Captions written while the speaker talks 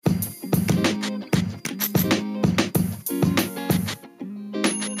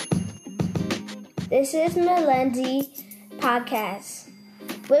This is Melendi Podcast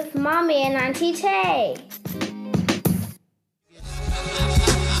with Mommy and Auntie Tay. Let's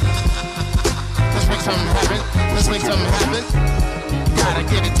make something happen. Let's make something happen. Gotta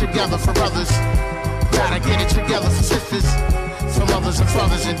get it together for brothers. Gotta get it together for sisters. For mothers and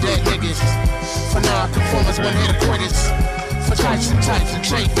fathers and dead niggas. For non-conformers, one-hit quitters. For types and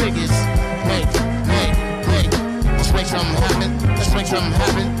trade figures. Hey, hey, hey. Let's make something happen. Let's make something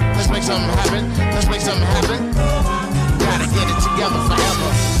happen. Let's make something happen. Let's make something happen. Gotta get it together forever.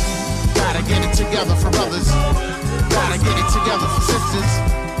 Gotta get it together for brothers. Gotta get it together for sisters.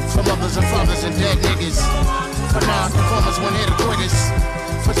 For mothers and fathers and dead niggas. For non-conformers, one-hit quitters.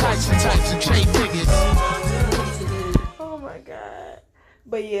 For types and trade figures. Oh my god.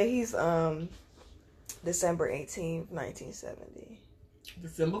 But yeah, he's December 18th, 1970.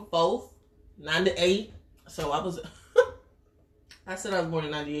 December 4th, 98. So I said I was born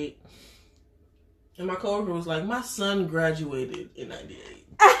in 98. And my coworker was like, my son graduated in 98.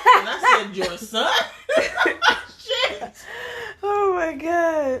 And I said, your son? Shit. Oh my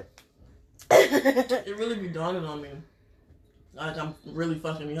god. It really be dawning on me. Like I'm really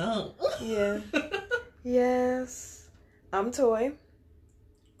fucking young. Yeah. Yes. I'm Toy.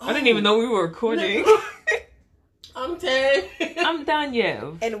 I didn't even know we were recording. I'm Tay. I'm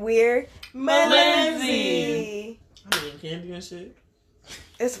Danielle. And we're Melendi. I'm eating candy and shit.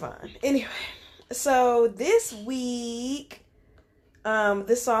 It's fine. Anyway, so this week,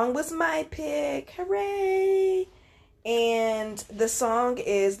 the song was my pick. Hooray! And the song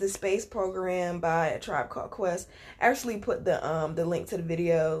is The Space Program by A Tribe Called Quest. I actually put the link to the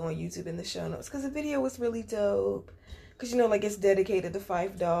video on YouTube in the show notes because the video was really dope. Because, it's dedicated to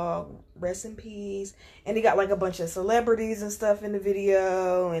Phife Dawg. Rest in peace. And he got, a bunch of celebrities and stuff in the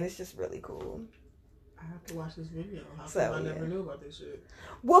video. And it's just really cool. I have to watch this video. How So, come I yeah. never knew about this shit?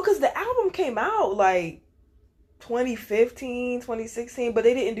 Well, because the album came out, 2015, 2016. But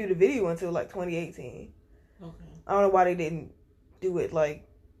they didn't do the video until, 2018. Okay. I don't know why they didn't do it, like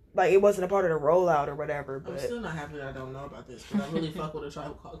it wasn't a part of the rollout or whatever. But I'm still not happy that I don't know about this. Because I really fuck with A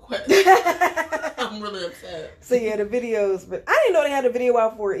Tribe Called Quest. I'm really upset. So yeah, the videos, but I didn't know they had a video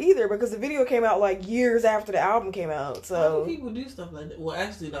out for it either because the video came out years after the album came out. How So do people do stuff like that? Well,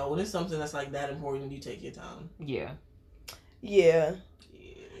 actually, though, when it's something that's that important, you take your time. Yeah. yeah,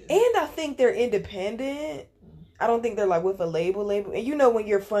 Yeah. and I think they're independent. I don't think they're with a label. And when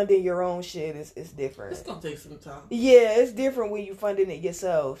you're funding your own shit, it's different. It's gonna take some time. Yeah, it's different when you're funding it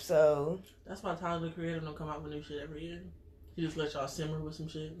yourself. So That's why Tyler, the Creator, don't come out with new shit every year. He just let y'all simmer with some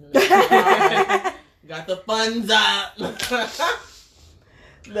shit. Got the funds up. that's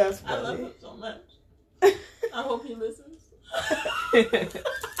I love funny. him so much. I hope he listens.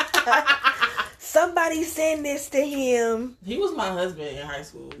 Somebody send this to him. He was my husband in high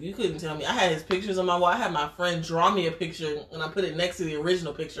school. You couldn't tell me. I had his pictures on my wall. I had my friend draw me a picture and I put it next to the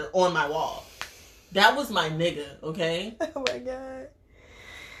original picture on my wall. That was my nigga, okay? Oh my god.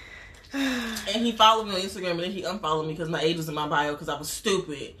 And he followed me on Instagram and then he unfollowed me because my age was in my bio because I was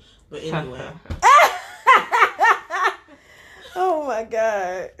stupid. But anyway. Oh my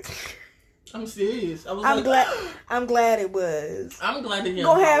god. I'm serious. I'm glad it was. I'm glad that he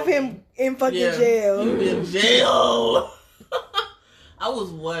Gonna have unfollowed him me. in fucking Yeah, jail. he in jail. I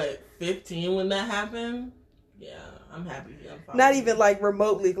was 15 when that happened? Yeah, I'm happy he unfollowed Not me. even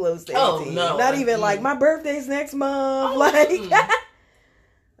remotely close to 18. Oh, no. Not even my birthday's next month.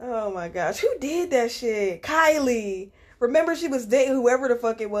 Oh my gosh. Who did that shit? Kylie. Remember she was dating whoever the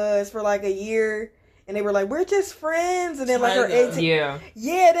fuck it was for a year. And they were we're just friends. And then her Tyga. 18th. Yeah.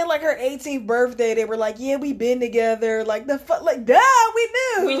 Yeah, then her 18th birthday, they were yeah, we been together. The fuck, duh, we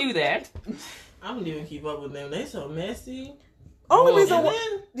knew. We knew that. I don't even keep up with them. They so messy. The only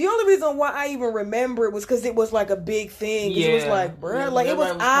reason why I even remember it was because it was a big thing. Yeah. It was bruh, it was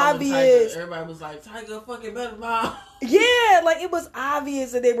calling obvious. Tyga. Everybody was like, Tyga fucking better mom. Yeah, it was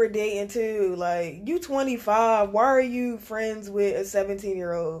obvious that they were dating too. You 25, why are you friends with a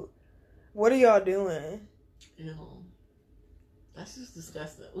 17-year-old? What are y'all doing? Ew. That's just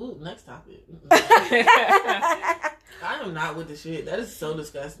disgusting. Ooh, next topic. I I am not with the shit. That is so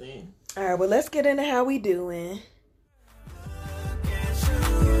disgusting. All right, well, let's get into how we doing.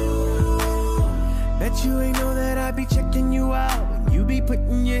 Bet you ain't know that I be checking you out when you be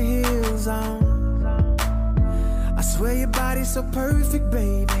putting your heels on. I swear your body's so perfect,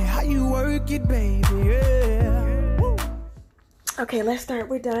 baby. How you work it, baby, yeah. Woo. Okay, let's start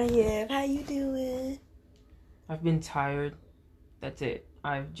with Danielle. How you doing? I've been tired. That's it.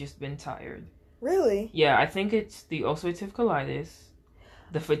 I've just been tired. Really? Yeah, I think it's the ulcerative colitis.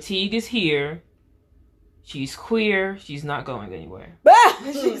 The fatigue is here. She's queer. She's not going anywhere.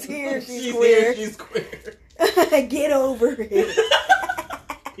 She's here. She's She's queer. here, she's queer. Get over it.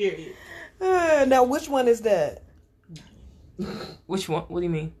 Period. Now, which one is that? Which one? What do you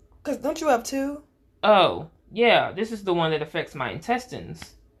mean? Because don't you have two? Oh, yeah. This is the one that affects my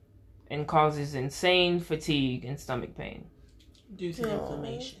intestines and causes insane fatigue and stomach pain. Due to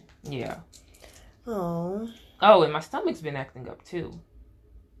inflammation. Yeah. Oh. Oh, and my stomach's been acting up too.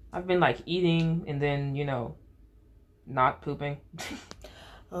 I've been like eating and then, not pooping.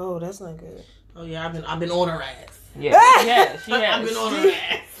 Oh, that's not good. Oh yeah, I've been on her ass. Yeah. Yeah, she has. I've been on her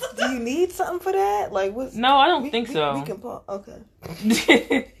ass. Do you need something for that? Like, what's... No, I don't think so. We can pause. Okay.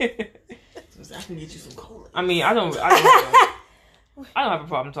 I can get you some cola. I mean, I don't have a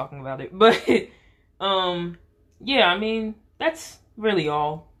problem talking about it, but yeah, I mean, that's really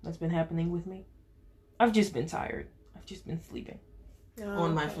all that's been happening with me. I've just been tired. I've just been sleeping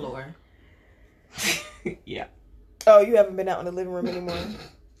On my floor. Yeah. Oh, you haven't been out in the living room anymore?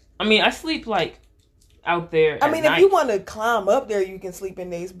 I mean, I sleep like out there. I mean, if you want to climb up there, you can sleep in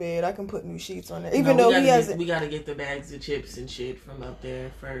Nate's bed. I can put new sheets on there, even though he hasn't. We gotta get the bags of chips and shit from up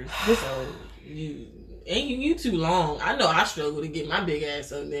there first. So you too long. I know I struggle to get my big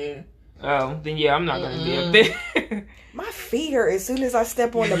ass up there. Oh, then yeah, I'm not gonna be up there. My feet hurt as soon as I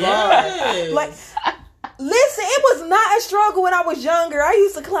step on the bar. Yes. Like, listen, it was not a struggle when I was younger. I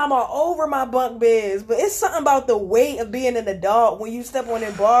used to climb all over my bunk beds, but it's something about the weight of being an adult when you step on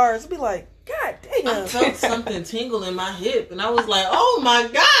them bars. Be like, God damn. I felt something tingle in my hip, and I was like, "Oh my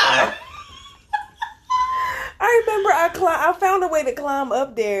god!" I remember I found a way to climb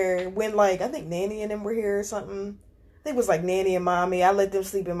up there when, like, I think Nanny and them were here or something. I think it was like Nanny and Mommy. I let them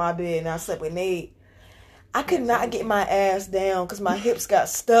sleep in my bed, and I slept with Nate. I could not get my ass down because my hips got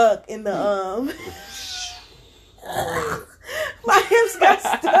stuck in the my hips got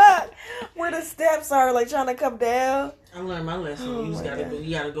stuck where the steps are, like trying to come down. I learned my lesson. Oh You just my God.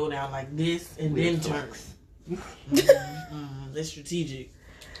 you gotta go down like this and then turn. It's strategic.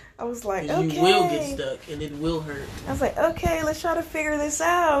 I was like, 'Cause okay. You will get stuck and it will hurt. I was like, okay, let's try to figure this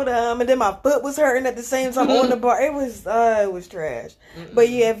out. And then my foot was hurting at the same time on the bar. It was trash. But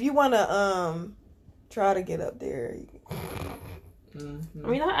yeah, if you wanna try to get up there, you can. I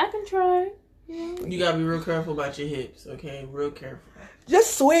mean, I can try. You gotta be real careful about your hips, okay? Real careful.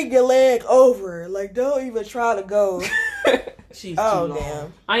 Just swing your leg over. Like, don't even try to go. She's Oh too long.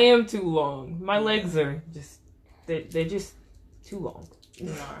 damn. I am too long. My legs are they're just too long.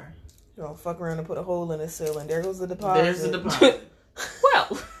 You are. You don't fuck around and put a hole in the ceiling. There goes the deposit. There's the deposit.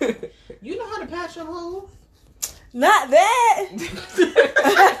 Well, You know how to patch up holes? Not that.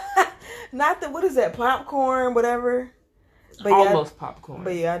 Not the, what is that? Popcorn, whatever. But almost popcorn.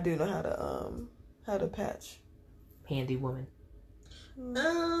 But yeah, I do know how to patch. Handy woman.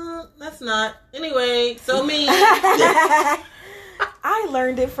 That's not. Anyway, so me. I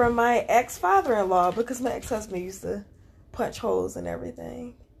learned it from my ex-father-in-law because my ex-husband used to punch holes and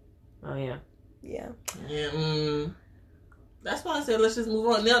everything. Oh yeah. Yeah. Yeah. That's why I said let's just move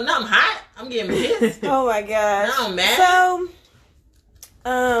on. Now I'm hot. I'm getting pissed. Oh my gosh. Now I'm mad. So,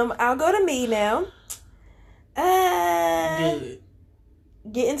 I'll go to me now. Good.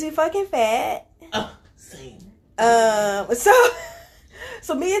 Getting too fucking fat. Oh, same.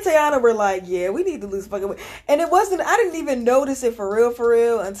 So me and Tayana were like, yeah, we need to lose fucking weight. And I didn't even notice it for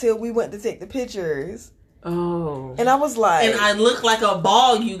real until we went to take the pictures. Oh. And I was like... And I look like a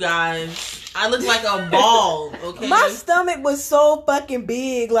ball, you guys. I look like a ball, okay? My stomach was so fucking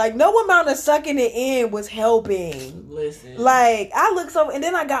big. Like, no amount of sucking it in was helping. Listen. Like, I looked so... And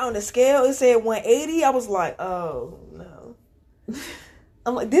then I got on the scale. It said 180. I was like, oh, no.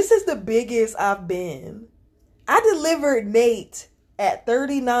 I'm like, this is the biggest I've been. I delivered Nate at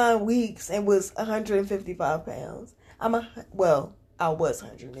 39 weeks and was 155 pounds. I was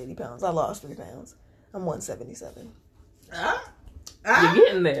 180 pounds. I lost 3 pounds. I'm 177. You're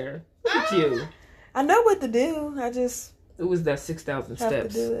getting there. Look at you. I know what to do. I just... It was that 6,000 Have to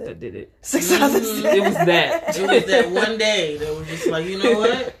steps do it. that did it. 6,000 steps. It was that. It was that one day that was just like, you know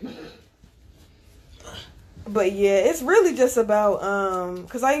what? But yeah, it's really just about,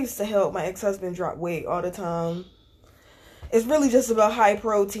 because I used to help my ex-husband drop weight all the time. It's really just about high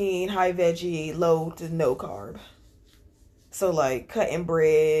protein, high veggie, low to no carb. So like cutting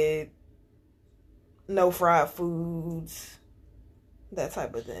bread, no fried foods, that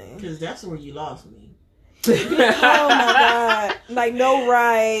type of thing. Because that's where you lost me. Oh my God. Like no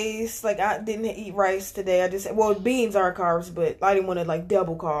rice. Like I didn't eat rice today. Beans are carbs, but I didn't want to like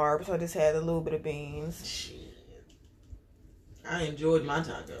double carbs. So I just had a little bit of beans. Shit. I enjoyed my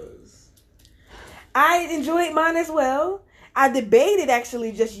tacos. I enjoyed mine as well. I debated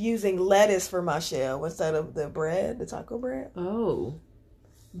actually just using lettuce for my shell instead of the bread, the taco bread. Oh.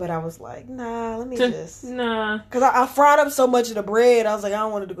 But I was like, nah, let me just... Nah. Because I fried up so much of the bread, I was like, I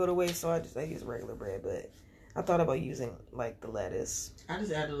don't want it to go to waste, so I use regular bread. But I thought about using, like, the lettuce. I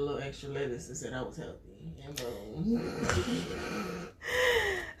just added a little extra lettuce and said I was healthy. And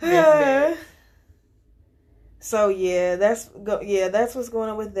boom. So, yeah, that's what's going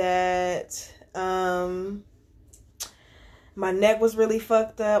on with that. My neck was really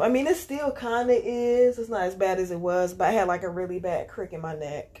fucked up. I mean, it still kind of is. It's not as bad as it was, but I had like a really bad crick in my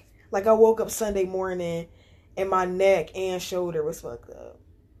neck. Like I woke up Sunday morning and my neck and shoulder was fucked up.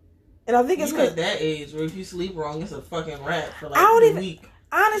 And I think it's because at that age where if you sleep wrong, it's a fucking wrap for like a week.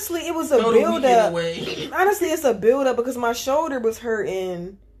 Honestly, it was a build up. Honestly, it's a build up because my shoulder was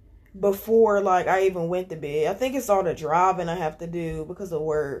hurting before like I even went to bed. I think it's all the driving I have to do because of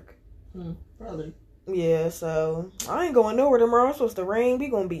work. Probably. Yeah, so I ain't going nowhere tomorrow. It's supposed to rain. We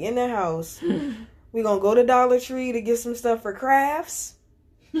gonna be in the house. We gonna go to Dollar Tree to get some stuff for crafts.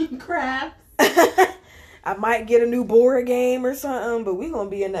 Crafts. I might get a new board game or something, but we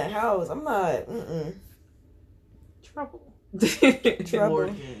gonna be in that house. I'm not. Trouble.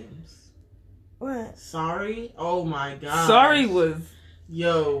 Board games. What? Sorry. Oh my god. Sorry was.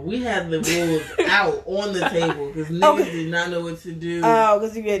 Yo, we had the rules out on the table because niggas did not know what to do. Oh,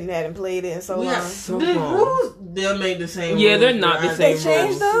 because you hadn't played it in so long. The rules, they'll make the same rules. Yeah, they're not the same rules. They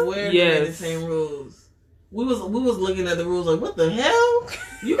changed them? Swear they made the same rules. We was looking at the rules like, what the hell?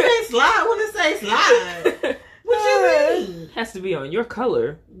 You can't slide when it say slide. What you mean? Has to be on your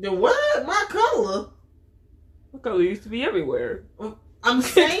color. The what? My color? My color used to be everywhere. I'm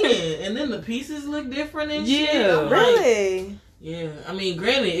saying. And then the pieces look different and shit. Yeah. Really? Yeah, I mean,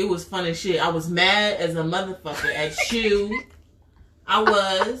 granted, it was fun as shit. I was mad as a motherfucker at you. I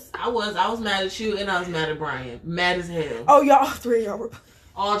was mad at you, and I was mad at Brian. Mad as hell. Oh, y'all, all three of y'all were.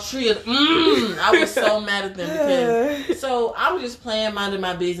 All three of them. I was so mad at them because. So I was just playing, minding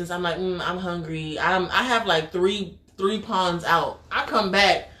my business. I'm like, I'm hungry. I have like three pawns out. I come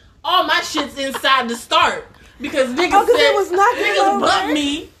back, all my shit's inside the start because niggas niggas butt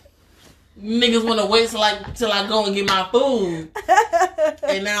me. Niggas want to wait till I go and get my food.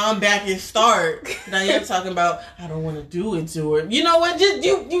 And now I'm back in start. Now you're talking about, I don't want to do it to her. You know what? Just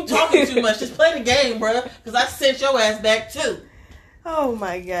you talking too much. Just play the game, bro. Because I sent your ass back too. Oh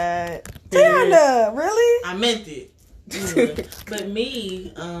my god. Tiana, really? I meant it. Yeah. But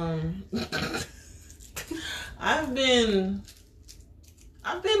me, I've been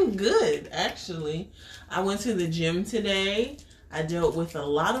good, actually. I went to the gym today. I dealt with a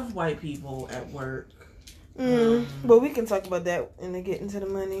lot of white people at work. But we can talk about that and then get into the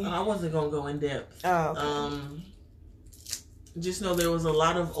money. I wasn't going to go in depth. Oh. Okay. Just know there was a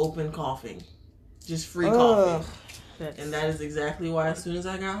lot of open coughing. Just free coughing. And that is exactly why as soon as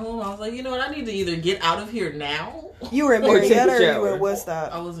I got home, I was like, you know what? I need to either get out of here now. You were in Marietta or you were in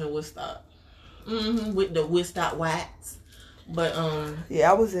Woodstock? I was in Woodstock. With the Woodstock Wax. But, yeah,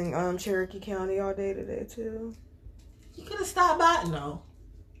 I was in Cherokee County all day today, too. You could have stopped by. No.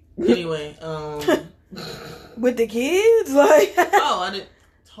 Anyway, with the kids, like. Oh, I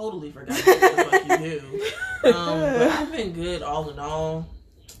totally forgot what the fuck you do. But I've been good all in all.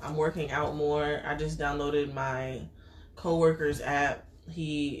 I'm working out more. I just downloaded my coworker's app.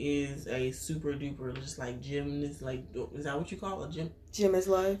 He is a super duper, just like gymnast. Like, is that what you call a gym? Gym is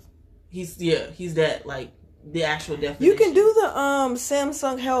life. He's that like. The actual definition. You can do the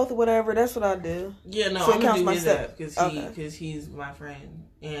Samsung Health, whatever. That's what I do. Yeah, no, so I'm gonna do his app because he's my friend.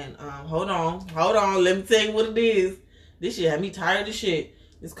 And hold on. Let me tell you what it is. This shit had me tired of shit.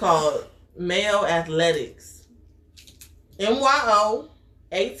 It's called Mayo Athletics.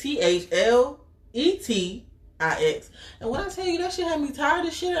 MYOATHLETIX. And when I tell you that shit had me tired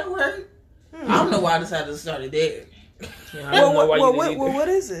of shit at work, I don't know why I decided to start it there. Yeah, I don't know why you did what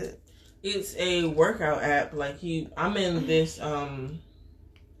is it? It's a workout app. Like I'm in this.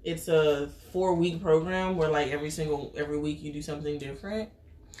 It's a 4-week program where like every week you do something different.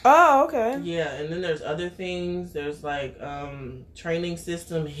 Oh, okay. Yeah, and then there's other things. There's like training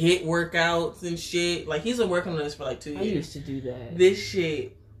system, HIIT workouts and shit. Like he's been working on this for like 2 years. I used to do that. This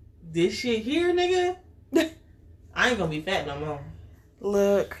shit here, nigga. I ain't gonna be fat no more.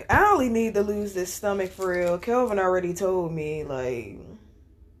 Look, I only need to lose this stomach for real. Kelvin already told me like.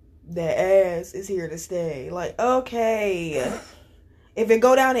 That ass is here to stay. Like, okay. If it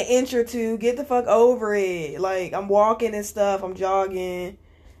go down an inch or two, get the fuck over it. Like, I'm walking and stuff. I'm jogging.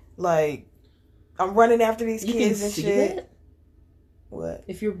 Like, I'm running after these kids and shit. That? What?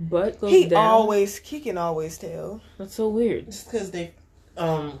 If your butt goes down? He can always tell. That's so weird. Just because they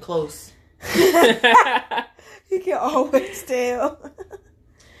close. He can always tell.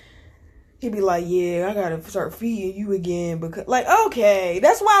 He'd be like, yeah, I gotta start feeding you again because, like, okay,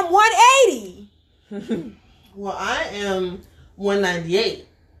 that's why I'm 180. Well, I am 198.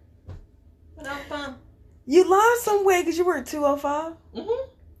 But I'm fine. You lost some weight because you were at 205. Mm-hmm.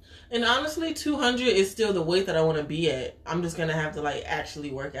 And honestly, 200 is still the weight that I want to be at. I'm just gonna have to like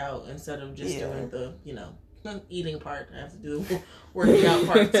actually work out instead of just doing the, eating part. I have to do working out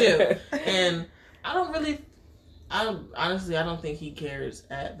part too. And I don't think he cares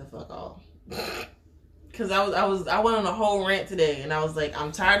at the fuck all. Cause I went on a whole rant today, and I was like,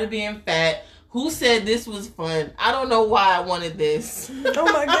 I'm tired of being fat. Who said this was fun? I don't know why I wanted this.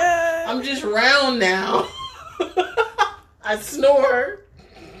 Oh my god! I'm just round now. I snore.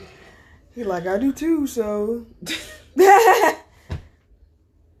 He like, I do too, so.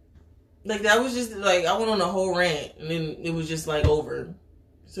 Like, that was just, like, I went on a whole rant, and then it was just, like, over.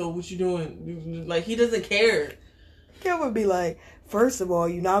 So, what you doing? Like, he doesn't care. Kel would be like, first of all,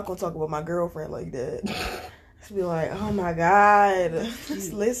 you're not going to talk about my girlfriend like that. Just be like, oh my god.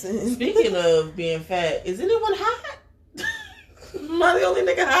 Just listen. Speaking of being fat, is anyone hot? Am I the only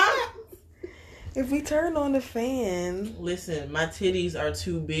nigga hot? If we turn on the fan. Listen, my titties are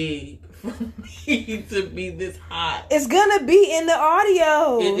too big for me to be this hot. It's gonna be in the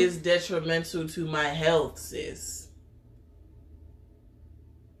audio. It is detrimental to my health, sis.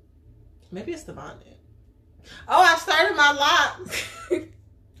 Maybe it's the bonnet. Oh, I started my locks.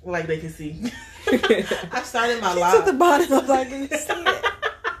 Like they can see. I started my locks. Took the bonnet off like you can see it.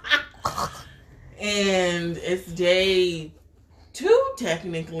 And it's day 2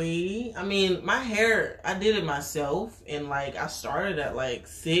 technically. I mean, my hair, I did it myself, and like I started at like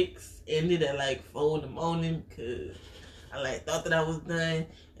 6, ended at like 4 in the morning because I like thought that I was done,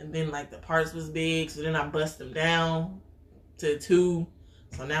 and then like the parts was big, so then I bust them down to 2.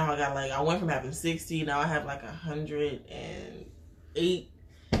 So now I got like, I went from having 60, now I have like 108.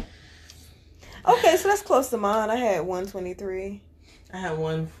 Okay, so that's close to mine. I had 123. I had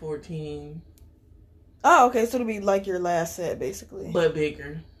 114. Oh, okay, so it'll be like your last set, basically. But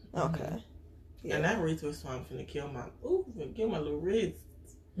bigger. Okay. Mm-hmm. Yeah. And that retwist time finna kill my little wrist.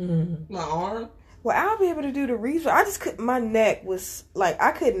 My arm. Well, I'll be able to do the retwist. I just couldn't, my neck was, like,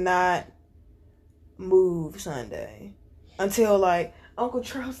 I could not move Sunday. Until, like, Uncle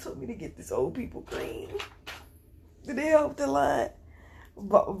Charles told me to get this old people cream. Did it help a lot?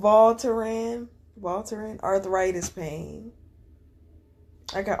 Voltaren, arthritis pain.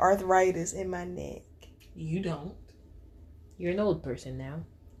 I got arthritis in my neck. You don't. You're an old person now.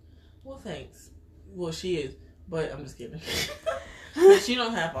 Well, thanks. Well, she is, but I'm just kidding. But she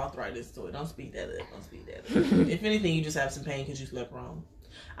don't have arthritis, so don't speak that up. If anything, you just have some pain because you slept wrong.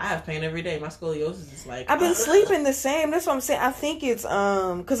 I have pain every day. My scoliosis is like, I've been sleeping the same. That's what I'm saying. I think it's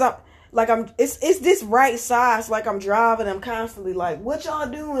because it's this right side. So like I'm driving, I'm constantly like, what y'all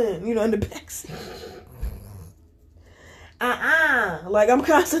doing? You know, in the backseat. Like I'm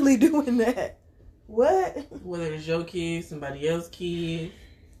constantly doing that. What? Whether it's your kid, somebody else's kid,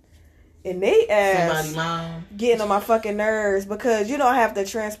 and they ass somebody mom getting on my fucking nerves because I have to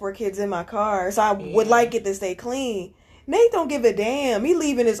transport kids in my car, so I would like it to stay clean. Nate don't give a damn. He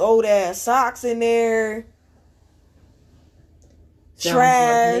leaving his old ass socks in there. Sounds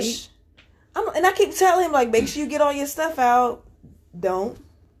Trash. Like and I keep telling him, like, make sure you get all your stuff out. Don't.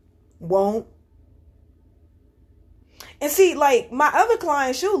 Won't. And see, like, my other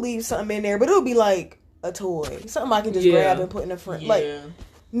client, she'll leave something in there, but it'll be like a toy. Something I can just grab and put in the front. Yeah. Like,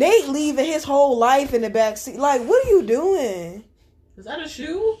 Nate leaving his whole life in the back seat. Like, what are you doing? Is that a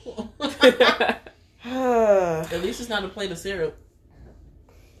shoe? At least it's not a plate of syrup.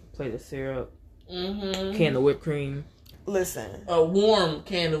 Plate of syrup. Mm-hmm. Can of whipped cream. Listen. A warm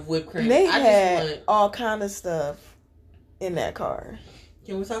can of whipped cream. Nate had all kind of stuff in that car.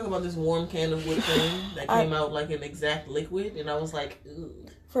 Can we talk about this warm can of whipped cream that came out like an exact liquid? And I was like, ooh.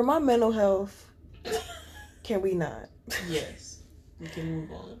 For my mental health, can we not? Yes. We can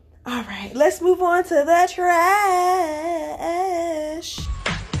move on. All right. Let's move on to the trash.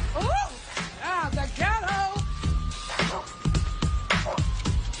 The ghetto.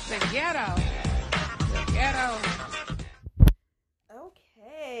 The ghetto. The ghetto.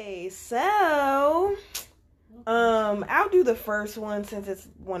 Okay, so I'll do the first one since it's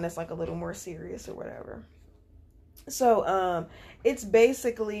one that's like a little more serious or whatever. So it's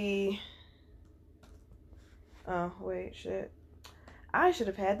basically oh wait, shit. I should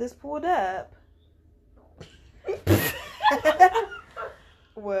have had this pulled up.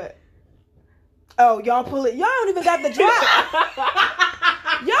 What? Oh, y'all pull it. Y'all don't even got the drive.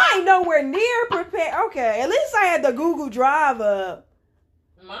 Y'all ain't nowhere near prepared. Okay, at least I had the Google Drive up.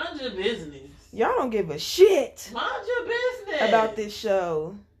 Mind your business. Y'all don't give a shit Mind your business about this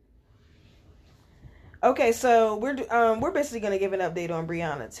show. Okay, so we're basically gonna give an update on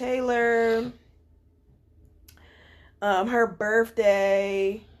Breonna Taylor. Her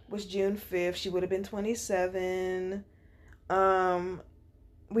birthday was June 5th. She would have been 27.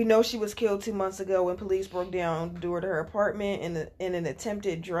 We know she was killed 2 months ago when police broke down the door to her apartment in an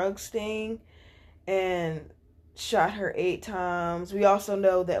attempted drug sting and shot her 8 times. We also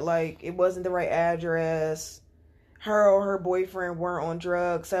know that, like, it wasn't the right address. Her or her boyfriend weren't on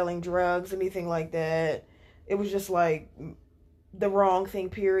drugs, selling drugs, anything like that. It was just, like, the wrong thing,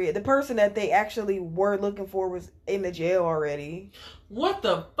 period. The person that they actually were looking for was in the jail already. What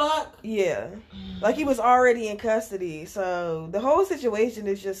the fuck? Yeah. Like, he was already in custody. So, the whole situation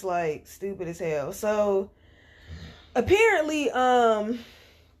is just, like, stupid as hell. So, apparently,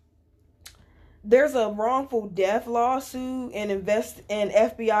 there's a wrongful death lawsuit and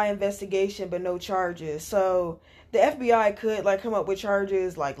FBI investigation, but no charges. So, the FBI could, like, come up with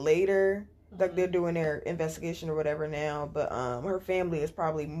charges, like, later. Like, they're doing their investigation or whatever now. But, her family is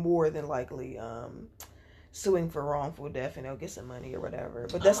probably more than likely, suing for wrongful death, and they'll get some money or whatever.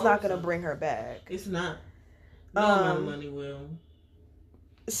 But that's not going to bring her back. It's not. No amount of money will.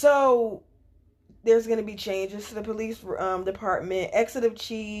 So, there's going to be changes to the police department. Exit of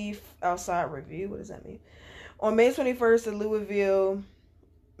chief outside review. What does that mean? On May 21st, the Louisville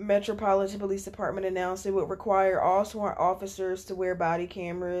Metropolitan Police Department announced it would require all sworn officers to wear body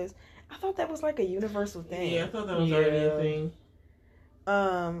cameras. I thought that was like a universal thing. Yeah, I thought that was already a thing.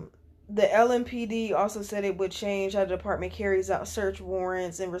 The LMPD also said it would change how the department carries out search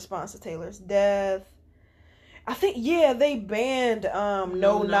warrants in response to Taylor's death. I think, yeah, they banned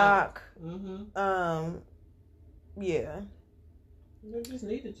no knock. Mm-hmm. Yeah. They just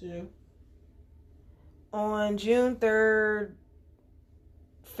needed to. On June 3rd,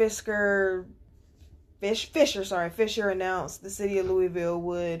 Fisher announced the city of Louisville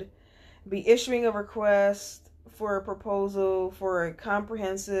would be issuing a request for a proposal for a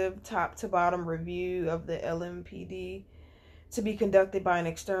comprehensive top-to-bottom review of the LMPD to be conducted by an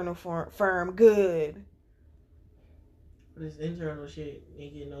external firm. Good. This internal shit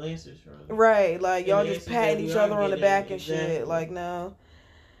ain't getting no answers from. Right, like, y'all just patting each other on the back and shit. Like, no.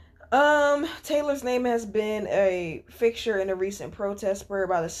 Taylor's name has been a fixture in a recent protest spurred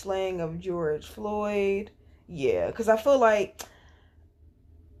by the slaying of George Floyd. Yeah, because I feel like,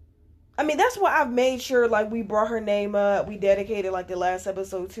 I mean, that's why I've made sure, like, we brought her name up. We dedicated, like, the last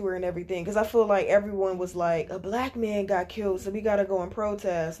episode to her and everything. Because I feel like everyone was like, a black man got killed, so we got to go and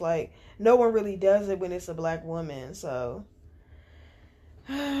protest. Like, no one really does it when it's a black woman, so.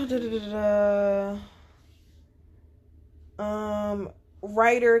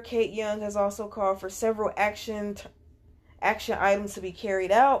 Writer Kate Young has also called for several action items to be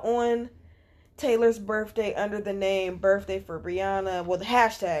carried out on Taylor's birthday under the name Birthday for Breonna. Well, the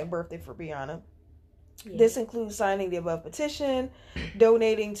hashtag Birthday for Breonna. Yeah. This includes signing the above petition,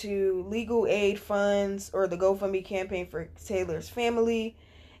 donating to legal aid funds or the GoFundMe campaign for Taylor's family,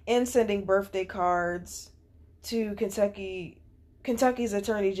 and sending birthday cards to Kentucky's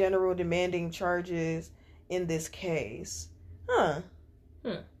Attorney General demanding charges in this case.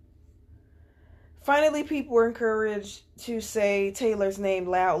 Finally, people were encouraged to say Taylor's name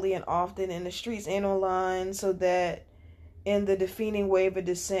loudly and often in the streets and online so that in the defeating wave of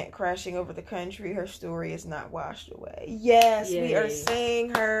dissent crashing over the country, her story is not washed away. Yes, Yay. We are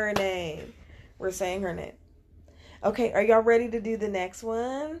saying her name. We're saying her name. Okay, are y'all ready to do the next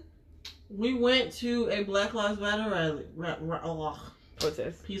one? We went to a Black Lives Matter rally.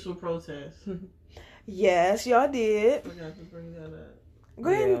 Protest. Peaceful protest. Yes, y'all did. I forgot to bring that up. Go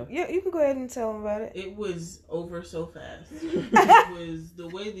ahead. Yeah, you can go ahead and tell them about it. It was over so fast. It was the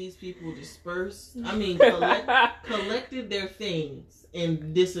way these people dispersed. I mean, collected their things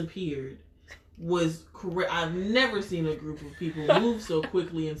and disappeared. Was correct. I've never seen a group of people move so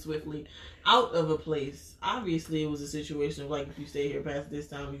quickly and swiftly out of a place. Obviously, it was a situation of like, if you stay here past this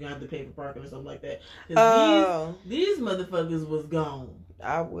time, you're gonna have to pay for parking or something like that. These motherfuckers was gone.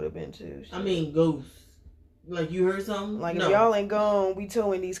 I would have been too. Shit. I mean, ghosts. Like, you heard something? Like, no. If y'all ain't gone, we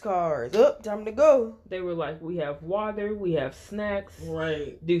towing these cars. Up, time to go. They were like, we have water, we have snacks.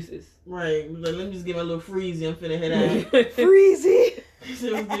 Right. Deuces. Right. Let me just give my little freezy. I'm finna head out. Freezy.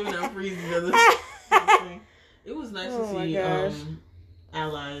 She was giving out freezy. It was nice to see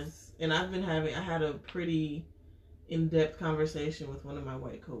allies. And I had a pretty in-depth conversation with one of my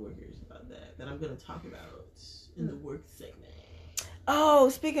white coworkers about that I'm going to talk about in the work segment. Oh,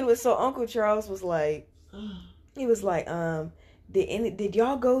 speaking of it, so Uncle Charles was like, he was like, did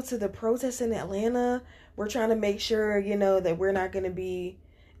y'all go to the protest in Atlanta? We're trying to make sure, that we're not going to be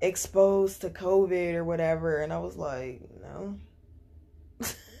exposed to COVID or whatever, and I was like, no.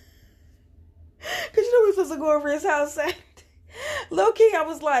 Because you know we supposed to go over his house Saturday. Low key, I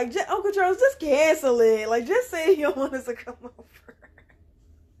was like, Uncle Charles, just cancel it. Like, just say you don't want us to come over.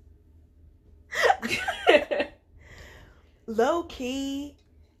 Low key,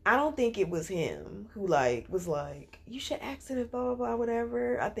 I don't think it was him who like was like, you should ask it if blah blah blah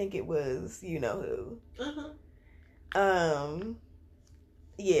whatever. I think it was you know who.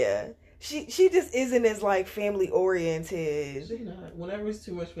 Yeah. She just isn't as like family oriented. She's not. Whenever it's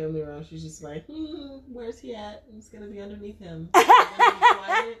too much family around, she's just like, where's he at? I'm just gonna be underneath him.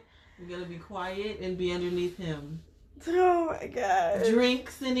 I'm gonna be quiet and be underneath him. Oh my god.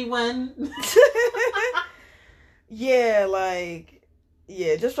 Drinks, anyone? Yeah, like,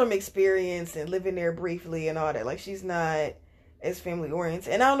 yeah, just from experience and living there briefly and all that. Like, she's not as family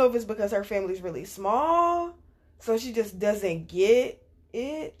oriented. And I don't know if it's because her family's really small, so she just doesn't get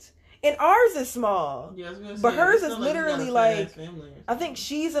it. And ours is small. Yeah, I was gonna say, but hers is like literally you got a like, fat-ass family. I think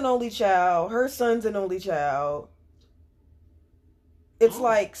she's an only child. Her son's an only child. It's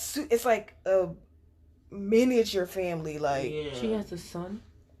it's like a miniature family. Like, Yeah. She has a son?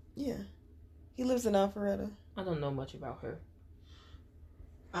 yeah. He lives in Alpharetta. I don't know much about her.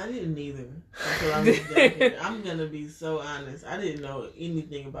 I didn't either. Until I moved down here. I'm gonna be so honest. I didn't know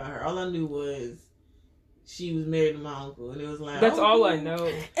anything about her. All I knew was she was married to my uncle, and it was like That's all I know.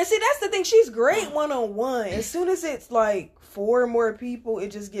 And see, that's the thing. She's great one-on-one. As soon as it's like 4 more people,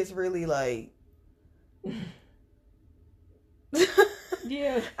 it just gets really like...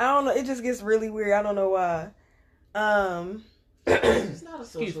 Yeah. I don't know. It just gets really weird. I don't know why. She's not a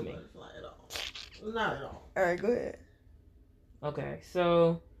social Excuse me. butterfly at all. Not at all. All right, go ahead. Okay,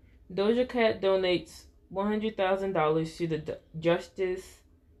 so Doja Cat donates $100,000 to the Justice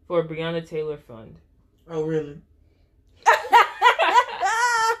for Breonna Taylor Fund. Oh, really?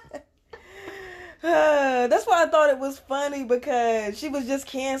 That's why I thought it was funny, because she was just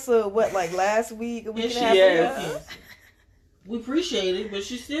canceled, like last week, a week and a half ago? We appreciate it, but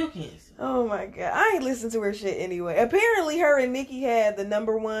she still canceled. Oh my god. I ain't listened to her shit anyway. Apparently her and Nicki had the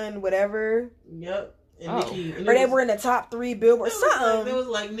 #1 whatever. Yep. And Nicki, or they were in the top 3 Billboard. Something. It was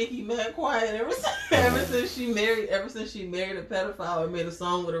like Nicki mad quiet ever since she married a pedophile and made a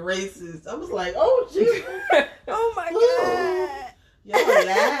song with a racist. I was like, oh Jesus. Oh my god. Y'all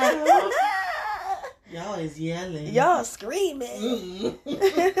loud. Y'all is yelling. Y'all screaming.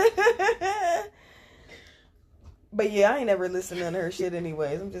 But yeah, I ain't never listened to none of her shit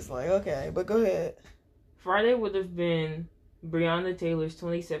anyways. I'm just like, okay, but go ahead. Friday would have been Breonna Taylor's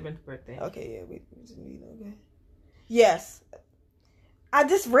 27th birthday. Okay, yeah, we okay. Yes. I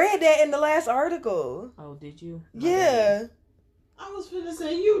just read that in the last article. Oh, did you? Yeah. I was finna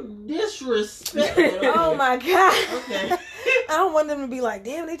say, you disrespectful. Okay. Oh my god. Okay. I don't want them to be like,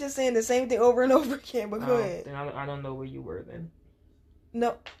 damn, they just saying the same thing over and over again, but go ahead. Then I don't know where you were then.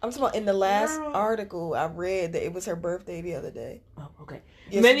 No, I'm talking about in the last article I read that it was her birthday the other day. Oh, okay.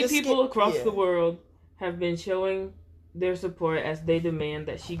 Yes, Many people across the world have been showing their support as they demand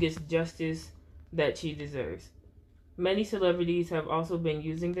that she gets justice that she deserves. Many celebrities have also been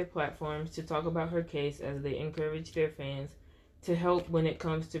using their platforms to talk about her case as they encourage their fans to help when it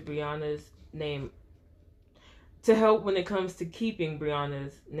comes to Breonna's name. To help when it comes to keeping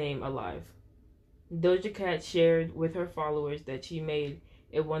Breonna's name alive. Doja Cat shared with her followers that she made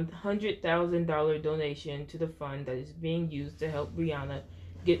a $100,000 donation to the fund that is being used to help Breonna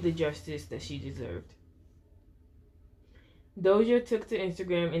get the justice that she deserved. Doja took to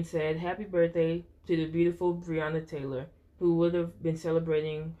Instagram and said, "Happy birthday to the beautiful Breonna Taylor, who would have been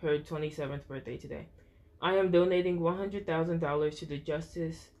celebrating her 27th birthday today. I am donating $100,000 to the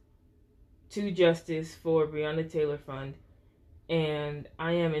Justice for Breonna Taylor Fund, and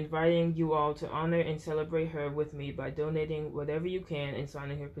I am inviting you all to honor and celebrate her with me by donating whatever you can and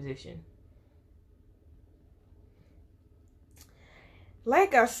signing her petition."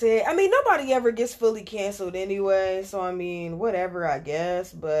 Like I said, I mean, nobody ever gets fully canceled anyway, so I mean, whatever, I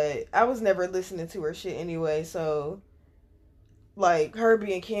guess, but I was never listening to her shit anyway, so, like, her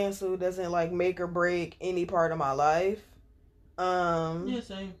being canceled doesn't, like, make or break any part of my life. Yeah,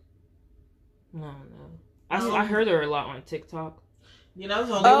 same. No. I heard her a lot on TikTok. You know,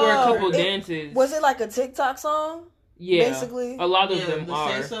 there were a couple dances. Was it like a TikTok song? Yeah. Basically? A lot of them the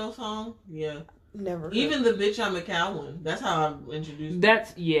are. Say So song? Yeah. Never heard. Even the Bitch I'm a Cow one. That's how I introduced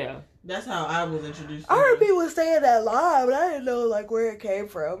That's how I was introduced to I heard her. people saying that live, but I didn't know, like, where it came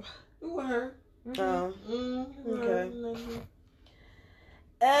from. Who were her? Oh. Okay. Mm-hmm.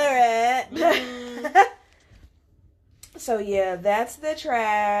 Alright. So, yeah, that's the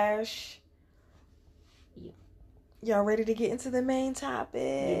trash. Y'all ready to get into the main Did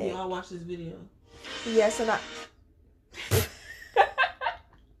topic? y'all watch this video? Yes, and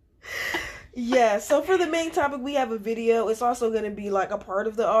yeah, so for the main topic, we have a video. It's also going to be like a part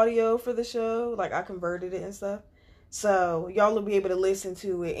of the audio for the show. Like I converted it and stuff. So y'all will be able to listen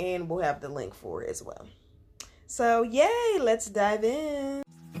to it and we'll have the link for it as well. So yay, let's dive in.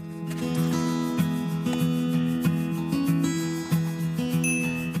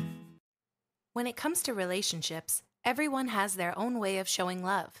 When it comes to relationships, everyone has their own way of showing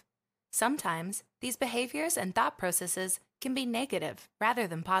love. Sometimes, these behaviors and thought processes can be negative rather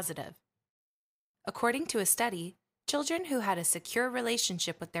than positive. According to a study, children who had a secure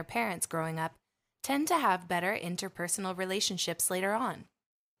relationship with their parents growing up tend to have better interpersonal relationships later on,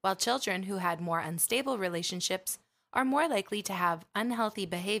 while children who had more unstable relationships are more likely to have unhealthy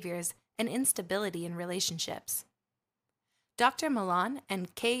behaviors and instability in relationships. Dr. Milan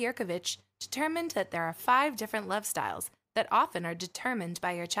and Kay Yurkovich determined that there are 5 different love styles that often are determined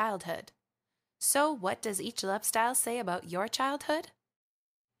by your childhood. So what does each love style say about your childhood?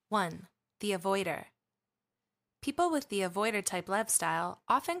 1. The avoider. People with the avoider type love style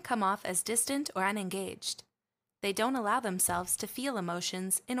often come off as distant or unengaged. They don't allow themselves to feel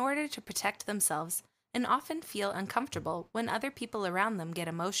emotions in order to protect themselves and often feel uncomfortable when other people around them get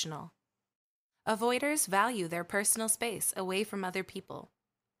emotional. Avoiders value their personal space away from other people.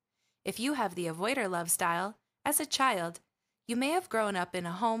 If you have the avoider love style, as a child, you may have grown up in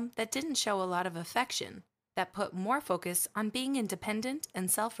a home that didn't show a lot of affection, that put more focus on being independent and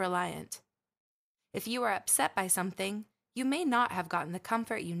self-reliant. If you are upset by something, you may not have gotten the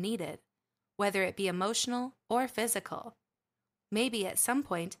comfort you needed, whether it be emotional or physical. Maybe at some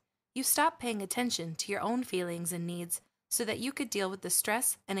point, you stopped paying attention to your own feelings and needs so that you could deal with the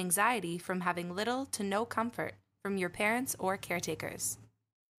stress and anxiety from having little to no comfort from your parents or caretakers.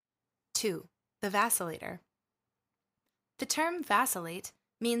 2. The vacillator. The term vacillate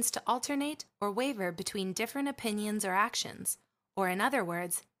means to alternate or waver between different opinions or actions, or in other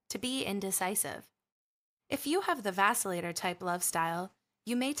words, to be indecisive. If you have the vacillator type love style,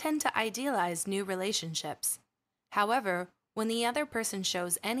 you may tend to idealize new relationships. However, when the other person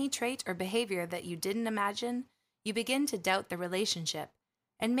shows any trait or behavior that you didn't imagine, you begin to doubt the relationship,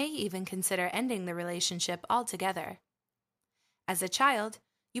 and may even consider ending the relationship altogether. As a child,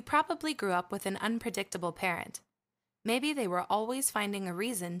 you probably grew up with an unpredictable parent. Maybe they were always finding a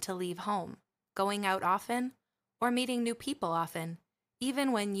reason to leave home, going out often, or meeting new people often,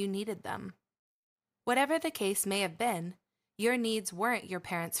 even when you needed them. Whatever the case may have been, your needs weren't your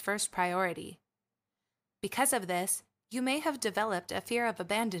parents' first priority. Because of this, you may have developed a fear of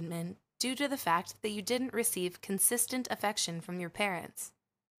abandonment due to the fact that you didn't receive consistent affection from your parents.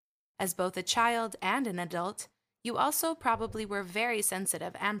 As both a child and an adult, you also probably were very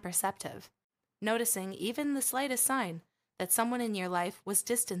sensitive and perceptive, noticing even the slightest sign that someone in your life was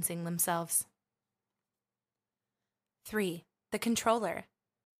distancing themselves. 3. The controller.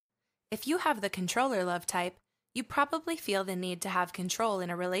 If you have the controller love type, you probably feel the need to have control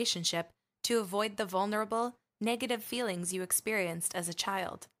in a relationship to avoid the vulnerable, negative feelings you experienced as a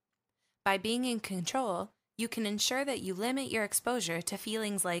child. By being in control, you can ensure that you limit your exposure to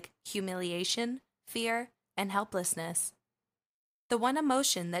feelings like humiliation, fear, and helplessness. The one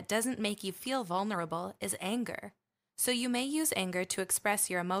emotion that doesn't make you feel vulnerable is anger, so you may use anger to express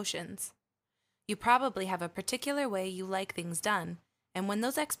your emotions. You probably have a particular way you like things done, and when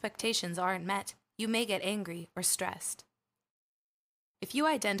those expectations aren't met, you may get angry or stressed. If you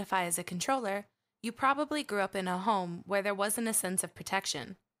identify as a controller, you probably grew up in a home where there wasn't a sense of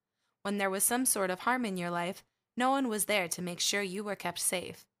protection. When there was some sort of harm in your life, no one was there to make sure you were kept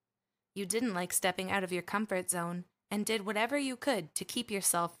safe. You didn't like stepping out of your comfort zone and did whatever you could to keep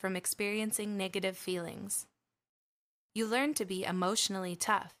yourself from experiencing negative feelings. You learned to be emotionally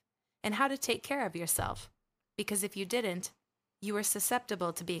tough and how to take care of yourself, because if you didn't, you were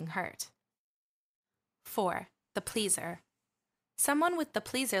susceptible to being hurt. 4. The pleaser. Someone with the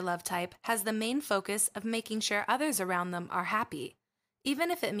pleaser love type has the main focus of making sure others around them are happy, even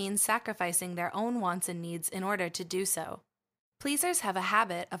if it means sacrificing their own wants and needs in order to do so. Pleasers have a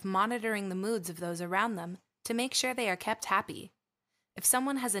habit of monitoring the moods of those around them to make sure they are kept happy. If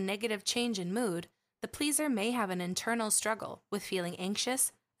someone has a negative change in mood, the pleaser may have an internal struggle with feeling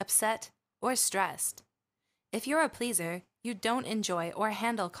anxious, upset, or stressed. If you're a pleaser, you don't enjoy or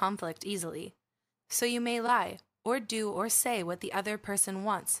handle conflict easily, so you may lie or do or say what the other person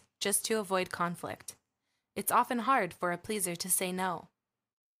wants just to avoid conflict. It's often hard for a pleaser to say no.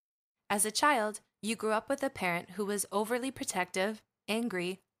 As a child, you grew up with a parent who was overly protective,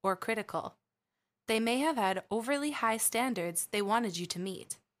 angry, or critical. They may have had overly high standards they wanted you to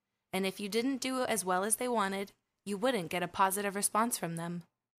meet, and if you didn't do as well as they wanted, you wouldn't get a positive response from them.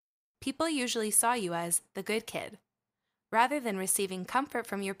 People usually saw you as the good kid. Rather than receiving comfort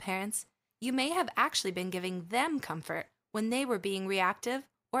from your parents, you may have actually been giving them comfort when they were being reactive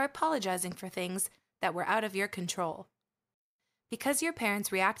or apologizing for things that were out of your control. Because your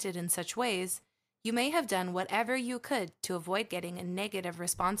parents reacted in such ways, you may have done whatever you could to avoid getting a negative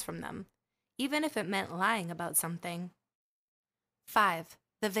response from them, even if it meant lying about something. 5.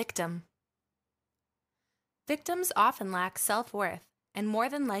 The victim. Victims often lack self-worth and more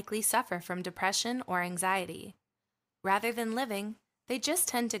than likely suffer from depression or anxiety. Rather than living, they just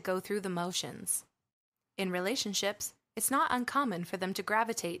tend to go through the motions. In relationships, it's not uncommon for them to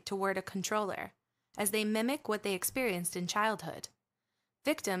gravitate toward a controller, as they mimic what they experienced in childhood.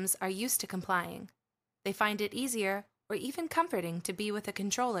 Victims are used to complying. They find it easier or even comforting to be with a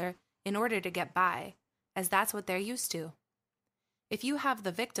controller in order to get by, as that's what they're used to. If you have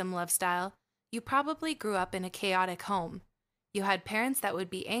the victim love style, you probably grew up in a chaotic home. You had parents that would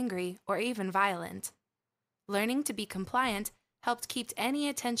be angry or even violent. Learning to be compliant helped keep any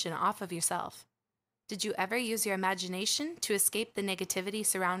attention off of yourself. Did you ever use your imagination to escape the negativity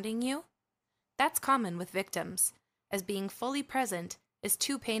surrounding you? That's common with victims, as being fully present is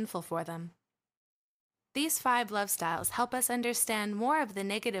too painful for them. These 5 love styles help us understand more of the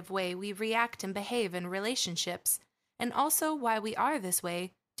negative way we react and behave in relationships, and also why we are this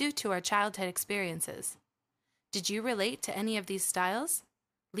way due to our childhood experiences. Did you relate to any of these styles?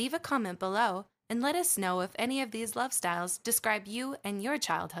 Leave a comment below and let us know if any of these love styles describe you and your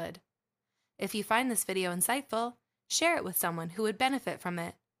childhood. If you find this video insightful, share it with someone who would benefit from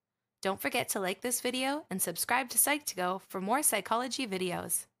it. Don't forget to like this video and subscribe to Psych2Go for more psychology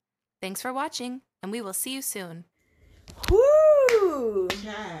videos. Thanks for watching, and we will see you soon. Woo!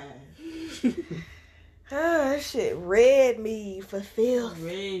 Yeah. That shit read me for filth.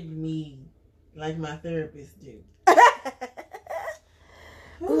 Read me like my therapist do.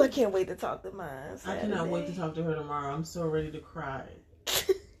 Ooh, I can't wait to talk to mine. I cannot wait to talk to her tomorrow. I'm so ready to cry.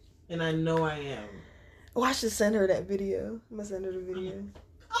 And I know I am. Oh, I should send her that video. I'm gonna send her the video.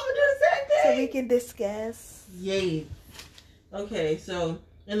 I'm gonna do the same thing. So we can discuss. Yay. Okay, so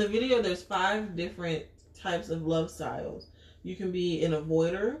in the video, there's 5 different types of love styles. You can be an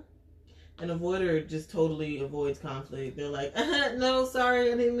avoider. An avoider just totally avoids conflict. They're like, no,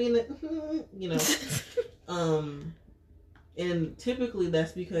 sorry, I didn't mean it. You know. And typically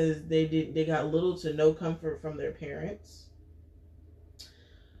that's because they got little to no comfort from their parents.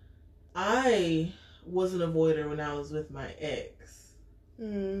 I was an avoider when I was with my ex.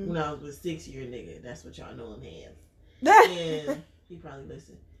 When I was with 6-year nigga. That's what y'all know him as. And he probably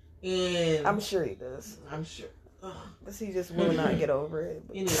listen. And I'm sure he does. I'm sure. Ugh. But he just will not get over it.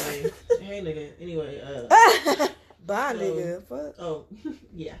 But. Anyway, hey nigga. Anyway, bye nigga. Fuck. Oh,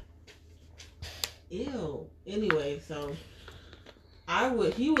 yeah. Ew. Anyway, so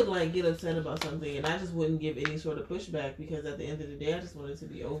he would like get upset about something, and I just wouldn't give any sort of pushback because at the end of the day, I just wanted it to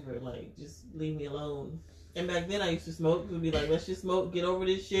be over. Like, just leave me alone. And back then, I used to smoke. It would be like, let's just smoke, get over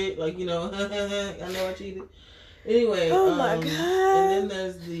this shit. Like, you know, I know I cheated. Anyway, oh my God. And then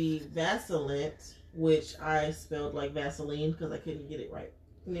there's the Vacillant, which I spelled like Vaseline because I couldn't get it right.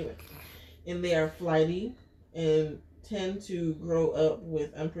 Anyway, and they are flighty and tend to grow up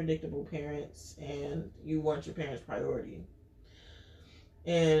with unpredictable parents, and you weren't your parents' priority.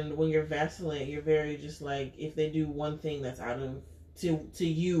 And when you're Vacillant, you're very just like, if they do one thing that's out of to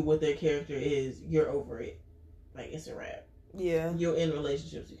you what their character is, you're over it. Like, it's a wrap. Yeah. You're in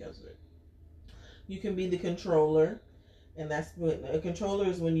relationships because of it. You can be the controller, and that's when a controller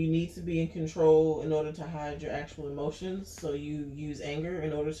is when you need to be in control in order to hide your actual emotions. So you use anger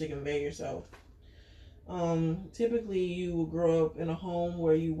in order to convey yourself. Typically you will grow up in a home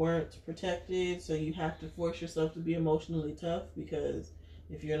where you weren't protected, so you have to force yourself to be emotionally tough, because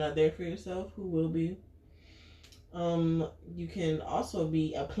if you're not there for yourself, who will be? You can also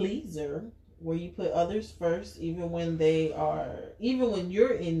be a pleaser, where you put others first, even when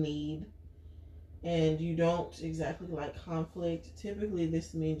you're in need and you don't exactly like conflict. Typically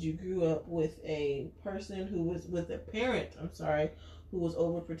this means you grew up with a parent, who was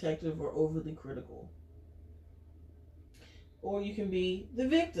overprotective or overly critical. Or you can be the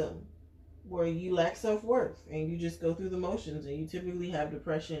victim, where you lack self-worth and you just go through the motions, and you typically have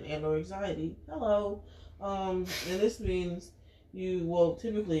depression and or anxiety. Hello. And this means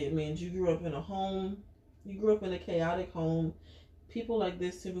typically it means you grew up in a chaotic home. People like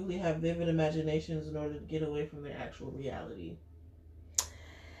this typically have vivid imaginations in order to get away from their actual reality.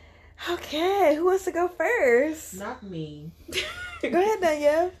 Okay, who wants to go first? Not me. Go ahead,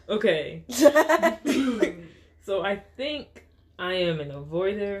 Danielle. Okay. So I think I am an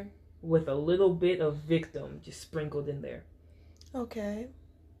avoider, with a little bit of victim just sprinkled in there. Okay.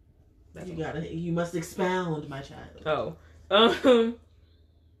 You must expound, my child. Oh.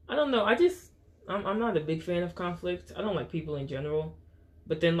 I don't know. I'm not a big fan of conflict. I don't like people in general.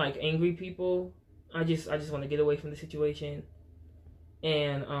 But then, like, angry people, I just want to get away from the situation.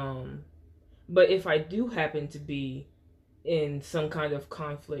 And, but if I do happen to be in some kind of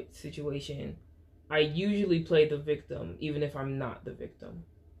conflict situation, I usually play the victim, even if I'm not the victim.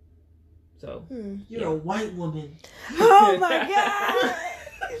 So. You're a white woman. Oh, my God.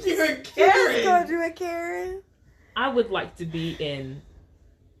 You're a Karen. You called you a Karen? I would like to be in...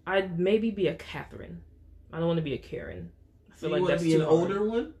 I'd maybe be a Catherine. I don't want to be a Karen. I feel like that's be an too older hard.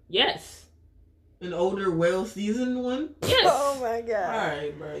 one? Yes. An older, well-seasoned one? Yes. Oh my God.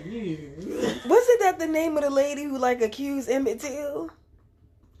 Alright, bro. Wasn't that the name of the lady who like accused Emmett Till?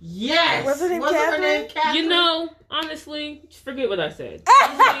 Yes. Wasn't her name Catherine? You know, honestly, forget what I said.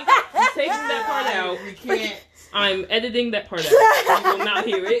 Honestly, I'm taking that part out. We can't. I'm editing that part out. You will not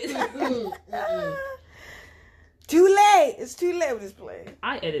hear it. Too late. It's too late with this play.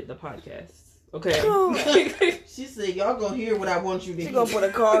 I edit the podcast. Okay. She said, y'all gonna hear what I want you to hear. She gonna put a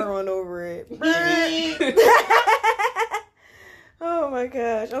car on over it. Oh my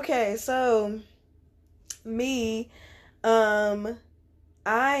gosh. Okay, so me, I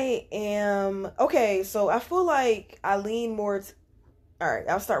am okay. So I feel like I lean more. All right,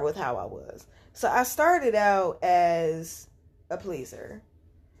 I'll start with how I was. So I started out as a pleaser.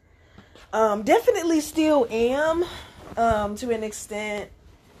 Definitely still am. To an extent.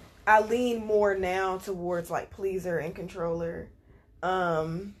 I lean more now towards like pleaser and controller.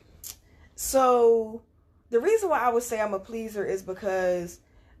 So the reason why I would say I'm a pleaser is because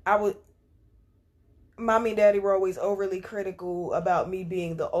mommy and daddy were always overly critical about me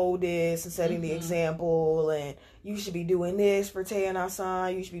being the oldest and setting the example, and you should be doing this for Tay and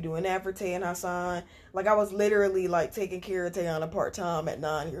Hassan, you should be doing that for Tay and Hassan. Like I was literally like taking care of Tayana part-time at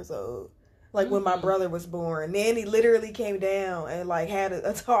 9 years old. Like when my brother was born. Nanny literally came down and like had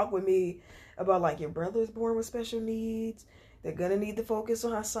a talk with me about like, your brother's born with special needs. They're going to need to focus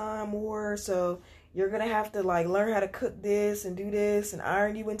on Hassan more. So you're going to have to like learn how to cook this and do this and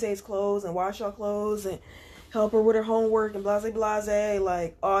iron you and Tay's clothes and wash your clothes and help her with her homework and blase blase,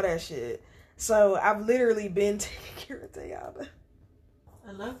 like all that shit. So I've literally been taking care of Tayana.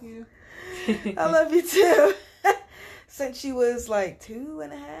 I love you. I love you too. Since she was like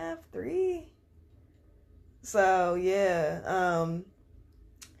 2.5, 3. So yeah.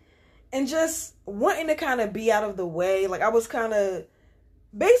 And just wanting to kind of be out of the way. Like I was kind of,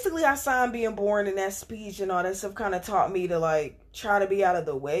 basically Hassan being born in that speech and all that stuff kind of taught me to like try to be out of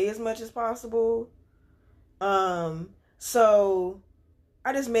the way as much as possible. So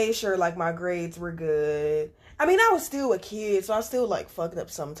I just made sure like my grades were good. I mean, I was still a kid, so I still like fucked up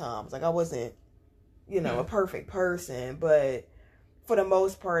sometimes. Like I wasn't, a perfect person, but for the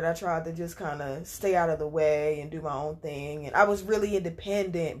most part, I tried to just kind of stay out of the way and do my own thing. And I was really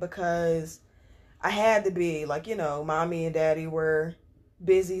independent because I had to be, like, mommy and daddy were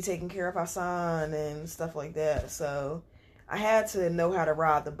busy taking care of Hassan and stuff like that. So I had to know how to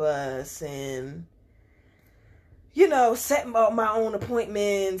ride the bus and, set up my own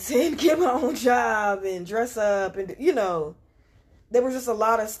appointments and get my own job and dress up. And, there was just a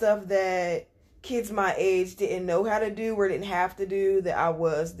lot of stuff that kids my age didn't know how to do or didn't have to do that I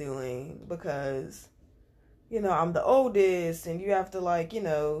was doing because, I'm the oldest and you have to like,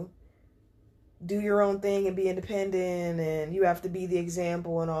 do your own thing and be independent and you have to be the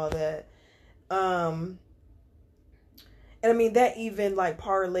example and all that. And I mean, that even like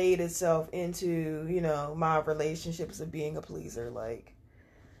parlayed itself into, my relationships of being a pleaser. Like,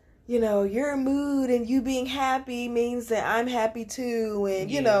 your mood and you being happy means that I'm happy too.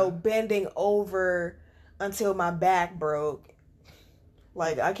 And, bending over until my back broke.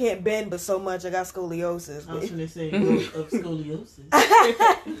 Like, I can't bend but so much. I got scoliosis. I was going to say, of scoliosis.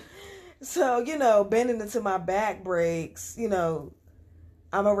 So, bending until my back breaks, I'm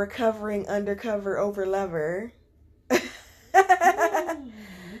a recovering undercover overlover. Okay.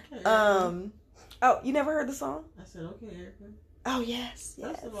 Oh, you never heard the song? I said, okay, Erica. Oh, yes.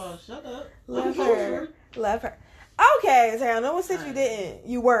 First of all, shut up. Love her. Love her. Okay, so no one said you didn't.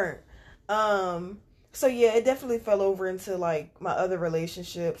 You weren't. So yeah, it definitely fell over into like my other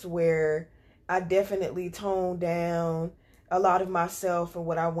relationships where I definitely toned down a lot of myself and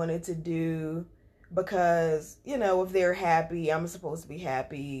what I wanted to do because, if they're happy, I'm supposed to be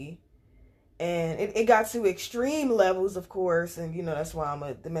happy. And it got to extreme levels, of course, and, that's why I'm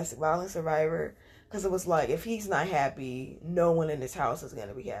a domestic violence survivor. Because it was like, if he's not happy, no one in this house is going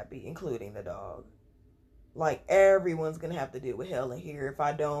to be happy, including the dog. Like, everyone's gonna have to deal with hell in here if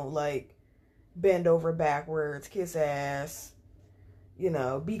I don't, like, bend over backwards, kiss ass, you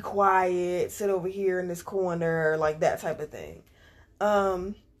know, be quiet, sit over here in this corner, like that type of thing.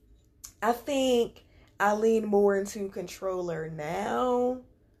 I think I lean more into controller now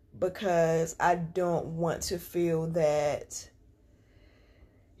because I don't want to feel that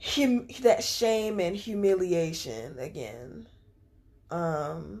that shame and humiliation again.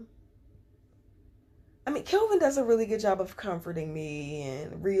 I mean, Kelvin does a really good job of comforting me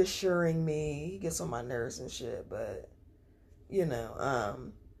and reassuring me. He gets on my nerves and shit, but, you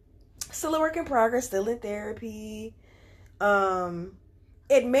know, still a work in progress, still in therapy.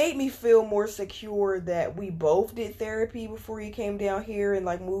 It made me feel more secure that we both did therapy before he came down here and,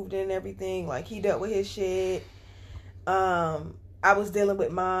 like, moved in and everything. Like, he dealt with his shit. I was dealing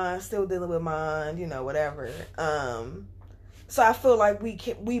with mine, still dealing with mine, you know, whatever. So I feel like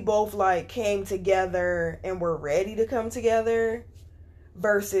we both, like, came together and were ready to come together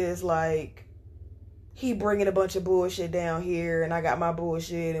versus, like, he bringing a bunch of bullshit down here and I got my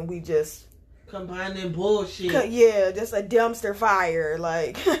bullshit and we just combining bullshit. Yeah, just a dumpster fire.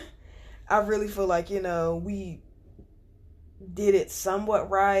 Like, I really feel like, you know, we did it somewhat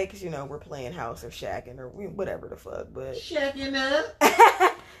right because, you know, we're playing house or shacking or whatever the fuck, but shacking up.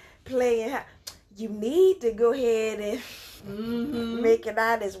 Playing house. You need to go ahead and make it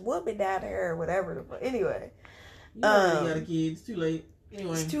out as woman down there or whatever the fuck. Anyway. You already got a kid. It's too late.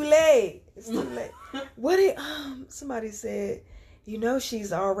 Anyway. It's too late. It's too late. What did somebody said, you know,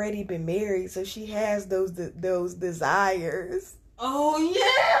 she's already been married, so she has those desires. Oh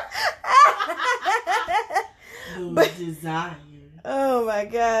yeah. Those desires. Oh my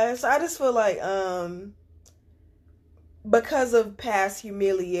gosh. So I just feel like because of past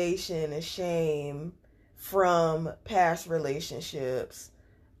humiliation and shame from past relationships,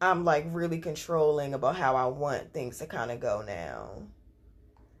 I'm like really controlling about how I want things to kind of go now.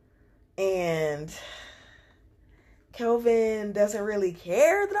 And Kelvin doesn't really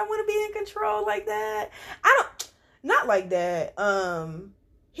care that I want to be in control like that. Not like that.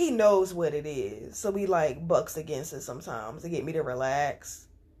 He knows what it is. So he like bucks against it sometimes to get me to relax.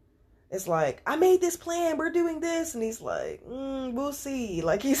 It's like, I made this plan, we're doing this. And he's like, we'll see.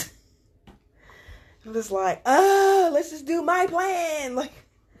 Like I'm just like, let's just do my plan. Like,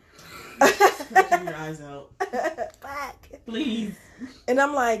 scratching your eyes out. Fuck. Please. And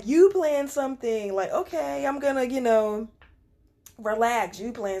I'm like, you plan something. Like, okay, I'm gonna, you know, relax.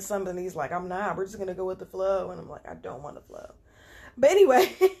 You plan something. He's like, I'm not. We're just gonna go with the flow. And I'm like, I don't want to flow. But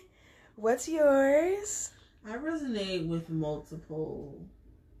anyway, what's yours? I resonate with multiple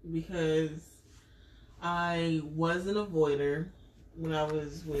because I was an avoider when I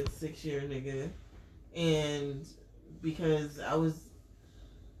was with 6-year nigga. And because I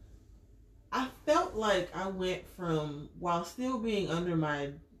felt like I went from, while still being under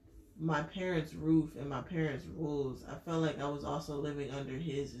my parents' roof and my parents' rules, I felt like I was also living under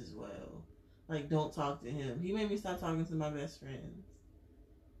his as well. Like, don't talk to him. He made me stop talking to my best friends.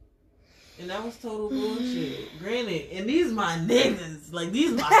 And that was total bullshit. Granted, and these my niggas. Like,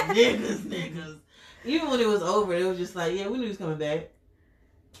 these my niggas. Even when it was over, it was just like, yeah, we knew he was coming back.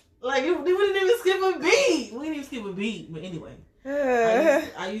 Like, we didn't even skip a beat. We didn't even skip a beat. But anyway. I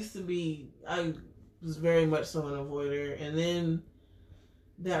was very much so an avoider, and then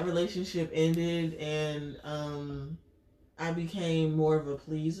that relationship ended, and I became more of a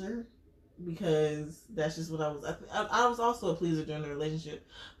pleaser because that's just what I was. I was also a pleaser during the relationship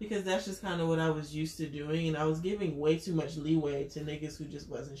because that's just kind of what I was used to doing, and I was giving way too much leeway to niggas who just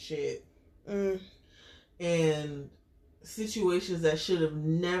wasn't shit, and situations that should have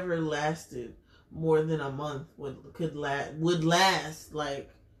never lasted more than a month would last like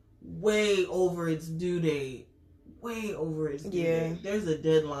way over its due date. Way over its due date. There's a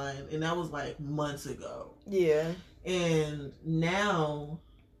deadline, and that was like months ago. Yeah. And now,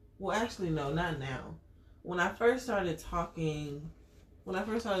 well, actually, no, not now. When I first started talking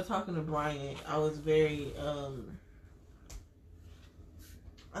to Brian, I was very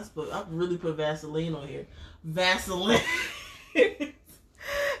I really put Vaseline on here. Vaseline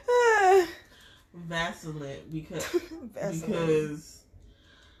because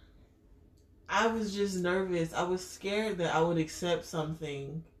I was just nervous. I was scared that I would accept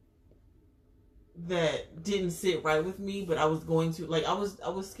something that didn't sit right with me, but I was going to, like, I was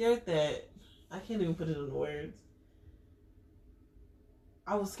scared that, I can't even put it in words.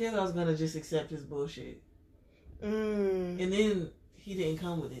 I was scared that I was going to just accept his bullshit. And then he didn't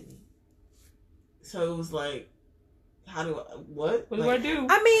come with any. So it was like, what? What do I do?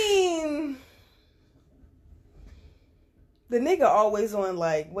 I mean, The nigga always on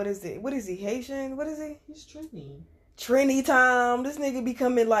like, what is it? What is he, Haitian? What is he? He's Trini. Trini time. This nigga be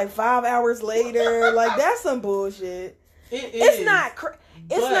coming like 5 hours later. Like, that's some bullshit. It's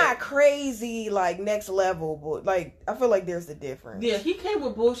not crazy like next level, but like I feel like there's a difference. Yeah, he came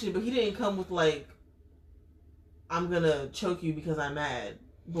with bullshit, but he didn't come with like, I'm gonna choke you because I'm mad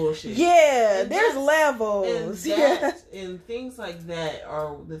bullshit. Yeah, and there's levels. And things like that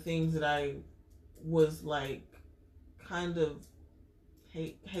are the things that I was like kind of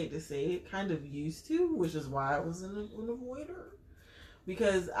hate to say it, kind of used to, which is why I was an avoider.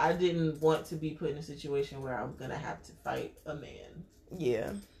 Because I didn't want to be put in a situation where I'm gonna have to fight a man.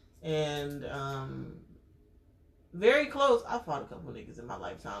 Yeah. And very close. I fought a couple niggas in my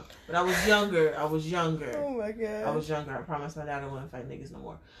lifetime, but I was younger. Oh my god. I was younger. I promised my dad I didn't want to fight niggas no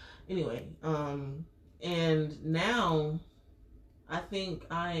more. Anyway, and now I think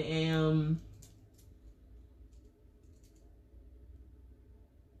I am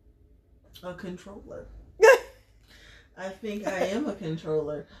a controller. I think I am a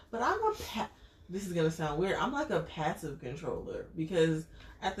controller, but I'm this is gonna sound weird. I'm like a passive controller because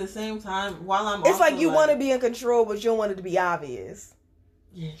at the same time, while I'm it's like you want to be in control, but you don't want it to be obvious.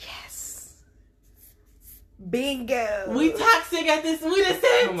 Yeah. Yes. Bingo. We toxic at this. We the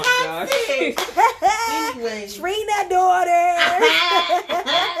same toxic. Anyway, Trina daughter.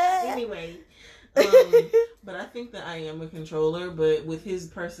 Anyway. But I think that I am a controller, but with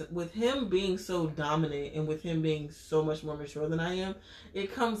him being so dominant and with him being so much more mature than I am, I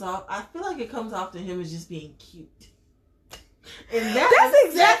feel like it comes off to him as just being cute. And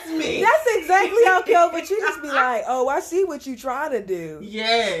that's me. That's exactly how Kel, but you just be like, oh, I see what you trying to do.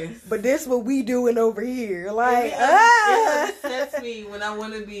 Yes. But this what we doing over here. Like, it upsets me when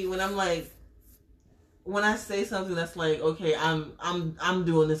I say something that's like, okay, I'm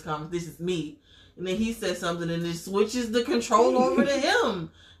doing this conversation, this is me. And then he says something and it switches the control over to him.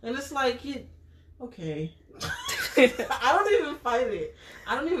 And it's like, okay. I don't even fight it.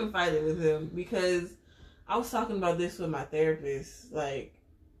 I don't even fight it with him because I was talking about this with my therapist. Like,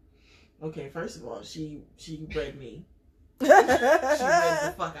 okay, first of all, she bred me. She bred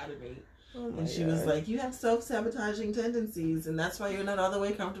the fuck out of me. And she was like, you have self-sabotaging tendencies and that's why you're not all the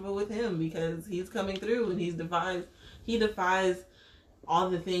way comfortable with him because he's coming through and he defies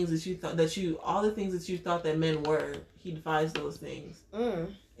all the things that you thought that men were. He defies those things.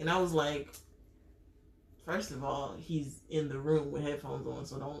 And I was like, first of all, he's in the room with headphones on,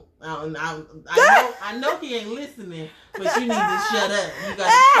 so I know he ain't listening, but you need to shut up. You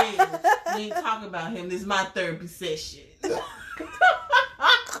gotta chill. We ain't talking about him. This is my therapy session.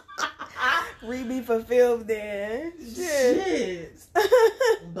 Read me fulfilled then. Shit.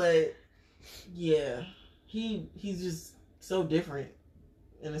 But yeah, he's just so different.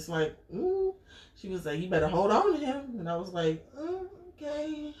 And it's like, she was like, you better hold on to him. And I was like,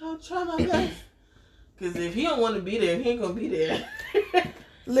 okay, I'll try my best. Because if he don't want to be there, he ain't going to be there.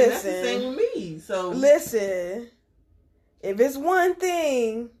 Listen. That's the same with me. So listen, if it's one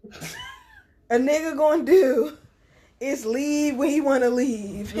thing a nigga going to do, it's leave when he want to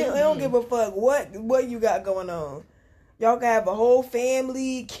leave. He don't give a fuck what you got going on. Y'all can have a whole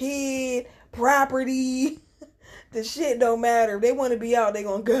family, kid, property. The shit don't matter. If they want to be out, they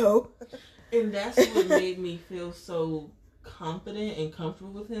gonna go. And that's what made me feel so confident and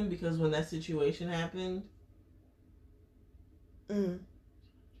comfortable with him because when that situation happened, when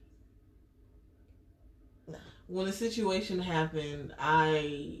the situation happened,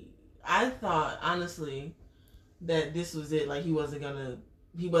 I thought honestly that this was it. Like he wasn't gonna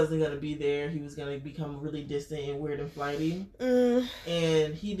be there. He was gonna become really distant and weird and flighty.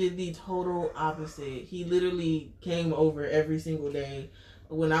 And he did the total opposite. He literally came over every single day.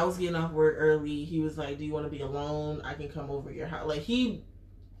 When I was getting off work early, he was like, do you want to be alone? I can come over your house. Like he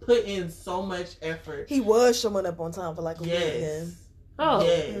put in so much effort. He was showing up on time for like a weekend. Oh,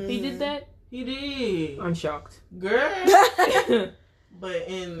 yes. He did that? He did. I'm shocked. Girl. But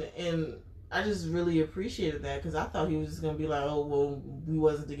and I just really appreciated that because I thought he was just going to be like, oh, well, we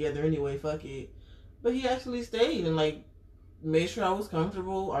wasn't together anyway, fuck it. But he actually stayed and, like, made sure I was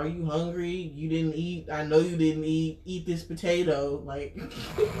comfortable. Are you hungry? You didn't eat. I know you didn't eat. Eat this potato. Like,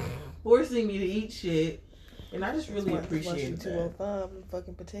 forcing me to eat shit. And I just really appreciated that. 205 and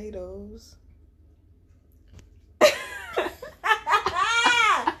fucking potatoes.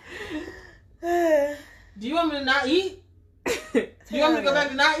 Do you want me to not eat? Do you want me to go back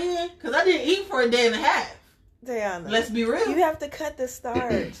to not eating? Because I didn't eat for a day and a half. Diana, let's be real. You have to cut the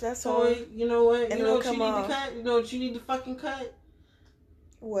starch. That's all. You know what? And you know what you need to cut? You know what you need to fucking cut?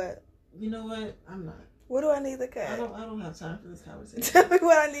 What? You know what? I'm not. What do I need to cut? I don't have time for this conversation. Tell me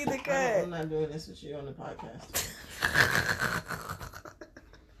what I need to cut. I'm not doing this with you on the podcast.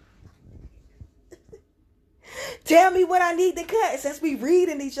 Tell me what I need to cut since we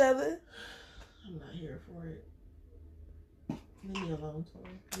reading each other. I'm not here for it. Leave me alone, Tori.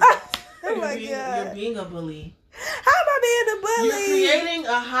 Oh my God. You're being a bully. How am I being a bully? You're creating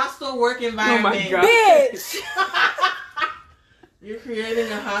a hostile work environment. Oh my God. Bitch. You're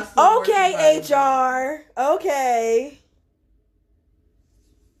creating a hostile work environment. Okay, HR. Okay.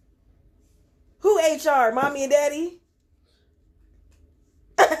 Who HR? Mommy and Daddy?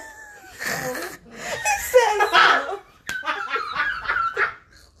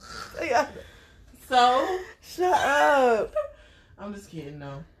 So? Shut up. I'm just kidding,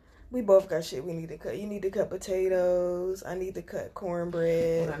 no. We both got shit we need to cut. You need to cut potatoes. I need to cut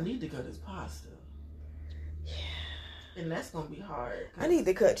cornbread. What I need to cut is pasta. Yeah. And that's going to be hard. I need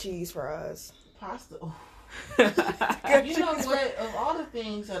to cut cheese fries. Pasta. Oh. You know what? Of all the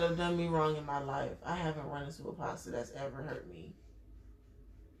things that have done me wrong in my life, I haven't run into a pasta that's ever hurt me.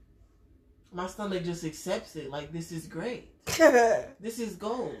 My stomach just accepts it. Like, this is great. This is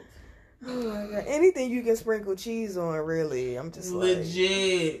gold. Oh my God. Anything you can sprinkle cheese on, really. I'm just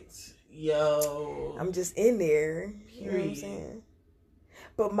legit. Yo. I'm just in there. You know what I'm Period. saying?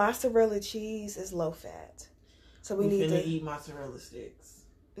 But mozzarella cheese is low fat. So we need to eat mozzarella sticks.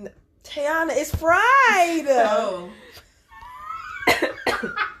 Tiana, it's fried. Oh.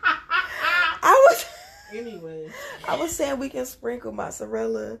 Anyway. I was saying we can sprinkle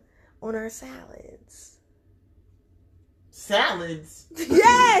mozzarella on our salads. Salads?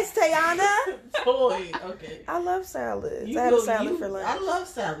 Yes, Tiana. Toy. Okay. I love salads. I had a salad for lunch. I love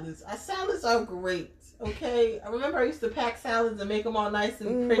salads. Salads are great. Okay. I remember I used to pack salads and make them all nice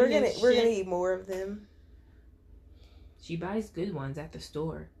and pretty. We're gonna eat more of them. She buys good ones at the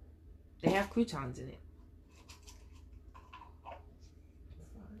store. They have croutons in it.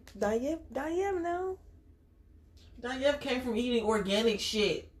 Dayeb, no. Dayeb came from eating organic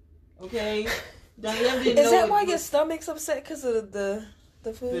shit. Okay. Dayeb didn't Is know that why your stomach's upset because of the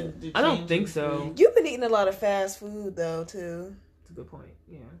food? I don't think so. You've been eating a lot of fast food though too. That's a good point.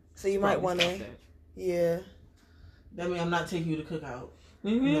 Yeah. So you might want to. Yeah. That means I'm not taking you to Cookout.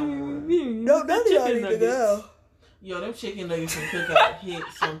 No, none of y'all need to go. Yo, them chicken nuggets from Cookout hit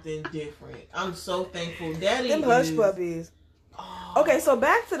something different. I'm so thankful. Daddy Them hush puppies. Oh. Okay, so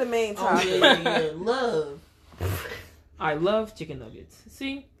back to the main topic. Yeah. Love. I love chicken nuggets.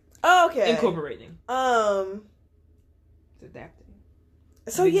 See? Okay. Incorporating. It's adapting.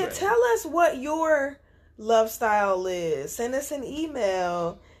 So yeah, tell us what your love style is. Send us an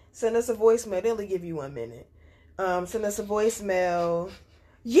email. Send us a voicemail. They'll only give you 1 minute. Send us a voicemail.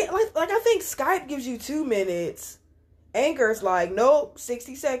 Yeah, like I think Skype gives you 2 minutes. Anchor's like, nope,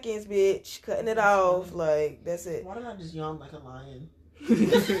 60 seconds, bitch. Cutting it off. Like, that's it. Why did I just yawn like a lion?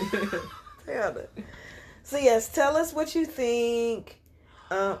 So yes, tell us what you think.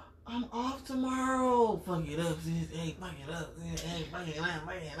 I'm off tomorrow. Fuck it up, sis. Hey, fuck it up. Hey, fuck it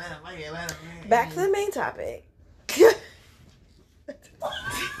up. Back to the main topic.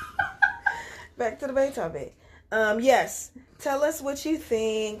 Back to the main topic. Yes. Tell us what you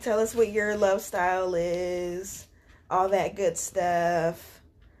think. Tell us what your love style is. All that good stuff.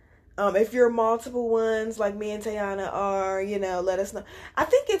 If you're multiple ones like me and Tiana are, let us know. I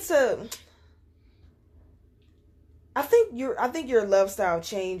think your love style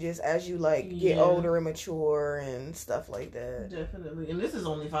changes as you get older and mature and stuff like that. Definitely. And this is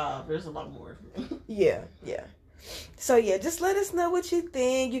only 5. There's a lot more. Yeah. So yeah, just let us know what you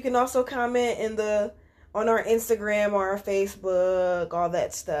think. You can also comment on our Instagram or our Facebook, all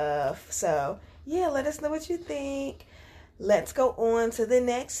that stuff. So yeah, let us know what you think. Let's go on to the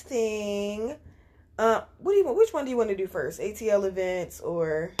next thing. What do you want? Which one do you want to do first? ATL events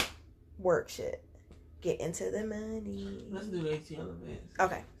or work shit? Get into the money. Let's do the ATL events.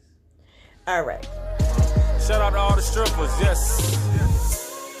 Okay. All right. Shout out to all the strippers.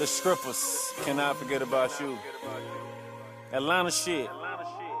 Yes. The strippers. Cannot forget about you. Atlanta shit.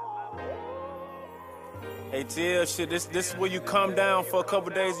 ATL shit. This is where you come down for a couple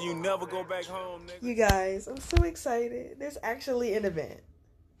days and you never go back home, nigga. You guys, I'm so excited. There's actually an event.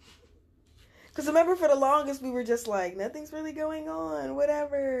 Because remember, for the longest, we were just like, nothing's really going on,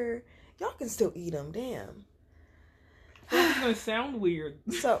 whatever. Y'all can still eat them, damn. It's going to sound weird.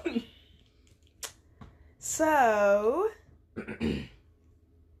 So, the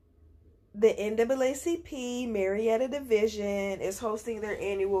NAACP Marietta Division is hosting their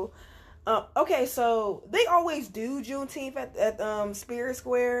annual... okay, so they always do Juneteenth at Spirit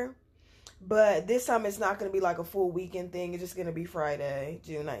Square, but this time it's not going to be like a full weekend thing. It's just going to be Friday,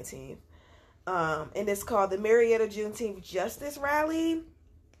 June 19th. And it's called the Marietta Juneteenth Justice Rally.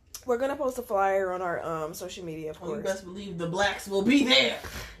 We're gonna post a flyer on our social media, of course. You best believe the blacks will be there.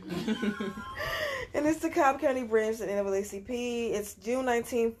 And it's the Cobb County branch of the NAACP. It's June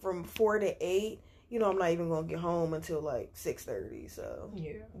 19th from 4 to 8. You know, I'm not even gonna get home until like 6:30, so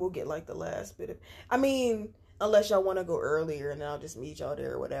Yeah. we'll get like the last bit of. I mean, unless y'all want to go earlier, and I'll just meet y'all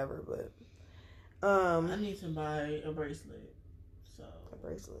there or whatever. But I need to buy a bracelet. So a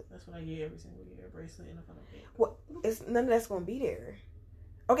bracelet. That's what I get every single year. A bracelet and a funnel cake. Well, it's none of that's gonna be there.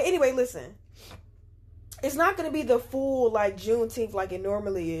 Okay. Anyway, listen. It's not gonna be the full like Juneteenth like it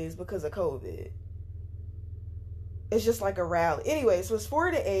normally is because of COVID. It's just like a rally. Anyway, so it's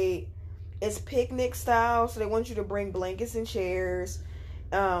 4 to 8. It's picnic style, so they want you to bring blankets and chairs.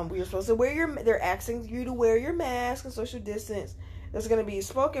 You're supposed to wear they're asking you to wear your mask and social distance. There's going to be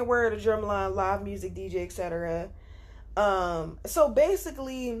spoken word, a drum line, live music, DJ, etc. So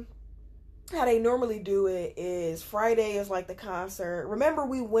basically, how they normally do it is Friday is like the concert. Remember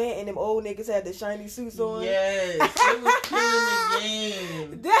we went and them old niggas had the shiny suits on? Yes, they was killing the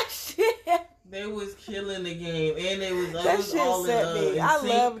game. That shit. They was killing the game, and it was That shit all set me. in I sync.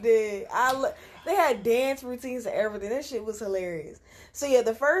 loved it. They had dance routines and everything. That shit was hilarious. So yeah,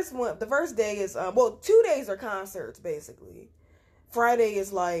 the first day is 2 days are concerts basically. Friday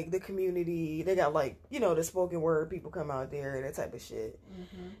is like the community. They got like the spoken word people come out there and that type of shit.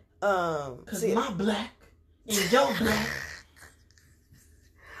 Cause my black and your black.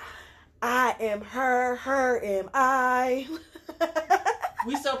 I am her, her am I.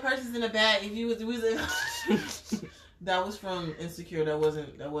 We sell purses in the bag. If you was that was from Insecure. That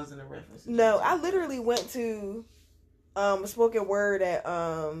wasn't a reference. No, I literally went to spoken word at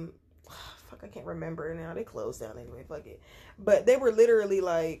fuck, I can't remember now. They closed down anyway. Fuck it. But they were literally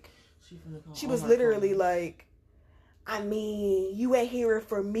like, she was literally like, I mean, you ain't hearing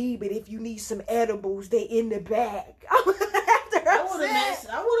from me, but if you need some edibles, they in the bag. I would have met sis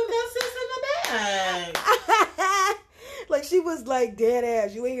in the bag. Like she was like dead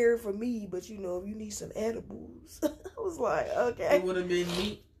ass. You ain't hearing from me, but if you need some edibles. I was like, okay. It would have been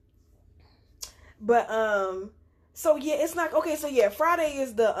me. But so yeah, it's not okay. So yeah, Friday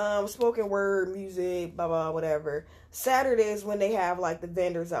is the spoken word music, blah blah whatever. Saturday is when they have like the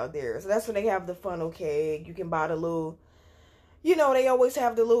vendors out there. So that's when they have the funnel cake. You can buy the little, they always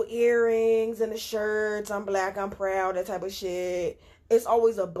have the little earrings and the shirts. I'm black, I'm proud, that type of shit. It's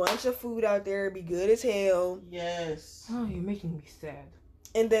always a bunch of food out there. It'd be good as hell. Yes. Oh, you're making me sad.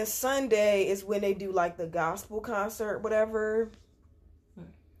 And then Sunday is when they do like the gospel concert, whatever.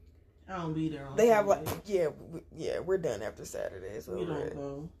 I don't be there on They have Sunday. like, we're done after Saturday. So We don't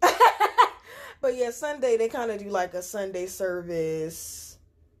go. But yeah, Sunday they kind of do like a Sunday service,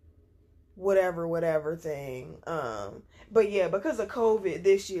 whatever thing. But yeah, because of COVID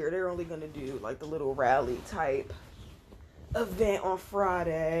this year, they're only gonna do like the little rally type event on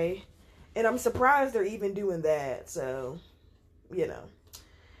Friday, and I'm surprised they're even doing that. So,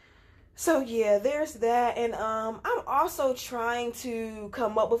 So yeah, there's that, and I'm also trying to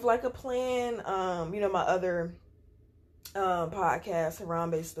come up with like a plan. My other podcast,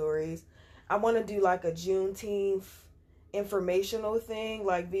 Harambe Stories. I want to do like a Juneteenth informational thing,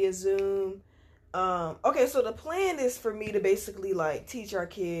 like via Zoom. Okay, so the plan is for me to basically like teach our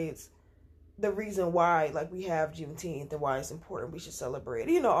kids the reason why like we have Juneteenth and why it's important we should celebrate,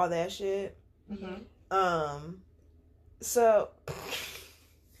 all that shit. Mm-hmm. So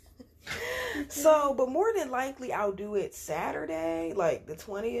but more than likely I'll do it Saturday, like the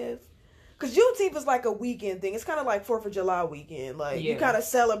 20th, because Juneteenth is like a weekend thing. It's kind of like 4th of July weekend, like you kind of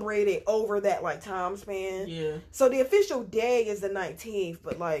celebrate it over that like time span. Yeah. So the official day is the 19th,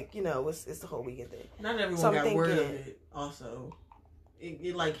 but like it's the whole weekend thing. Not everyone got word of it. Also,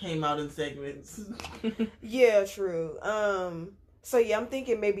 it like came out in segments. Yeah, true. So yeah, I'm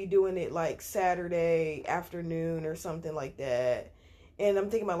thinking maybe doing it like Saturday afternoon or something like that. And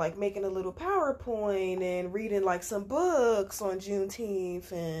I'm thinking about like making a little PowerPoint and reading like some books on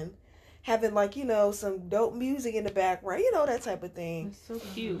Juneteenth and having like, some dope music in the background, that type of thing. That's so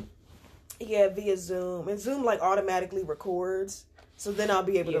cute. Yeah, via Zoom. And Zoom like automatically records. So then I'll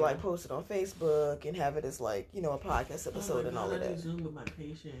be able to like post it on Facebook and have it as like, a podcast episode and all of that. I Zoom with my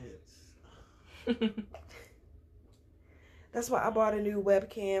patients. That's why I bought a new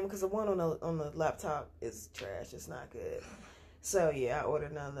webcam, because the one on the laptop is trash. It's not good. So yeah, I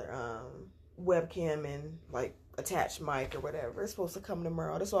ordered another webcam and like attached mic or whatever. It's supposed to come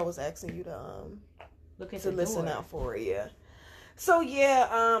tomorrow. That's why I was asking you to listen out for it. Yeah. So yeah,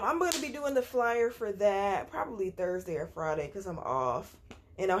 I'm going to be doing the flyer for that probably Thursday or Friday because I'm off,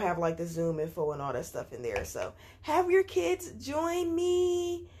 and I'll have like the Zoom info and all that stuff in there. So have your kids join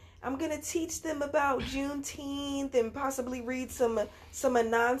me. I'm gonna teach them about Juneteenth and possibly read some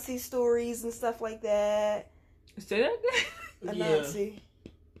Anansi stories and stuff like that. Say that again? Anansi.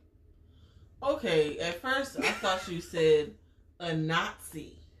 Okay, at first I thought you said a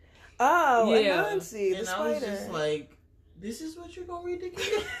Nazi. Oh, Yeah. Anansi, the And spider. I was just like, this is what you're gonna read to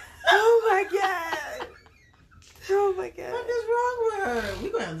kids? Oh my god. Oh my god. What is wrong with her? We're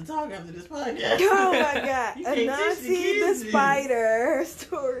gonna have to talk after this podcast. Oh my god. You can't teach the Anansi kids the this. spider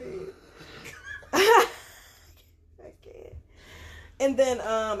story. I can't. And then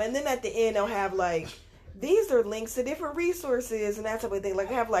at the end they'll have like, these are links to different resources and that type of thing. Like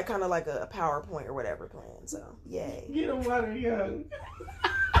have like kind of like a PowerPoint or whatever plan. So yay. Get them while they're young.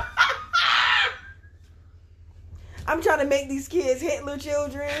 I'm trying to make these kids Hitler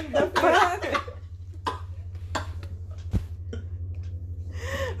children. The fuck?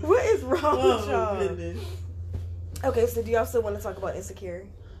 What is wrong with Oh, y'all? goodness. Okay, so do y'all still want to talk about Insecure?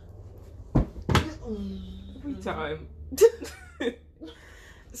 Every time.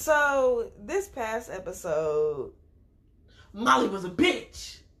 So this past episode, Molly was a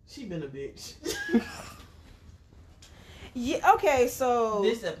bitch. She been a bitch. yeah. Okay, so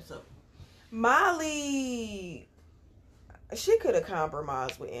This episode. Molly, she could have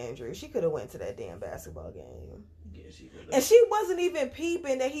compromised with Andrew. She could have went to that damn basketball game, Yeah, she could. and she wasn't even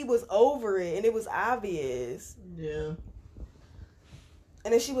peeping that he was over it, and it was obvious. Yeah.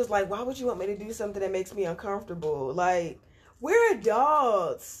 And then she was like, "Why would you want me to do something that makes me uncomfortable? Like, we're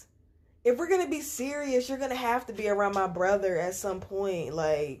adults. If we're gonna be serious, you're gonna have to be around my brother at some point.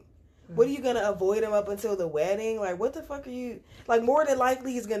 Like, what are you gonna avoid him up until the wedding? Like, what the fuck are you? Like, more than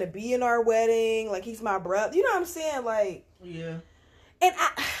likely he's gonna be in our wedding. Like, he's my brother. You know what I'm saying? Like, Yeah. and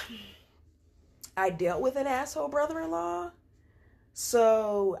I dealt with an asshole brother-in-law,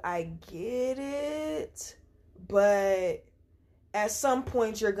 so I get it. But at some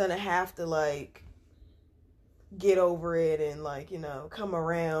point, you're gonna have to like get over it and like, you know, come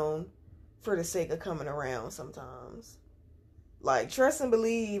around for the sake of coming around sometimes. Like, trust and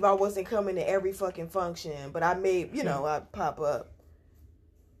believe I wasn't coming to every fucking function, but I made, you know, I'd pop up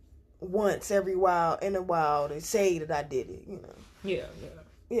once every while in a while to say that I did it, you know. Yeah.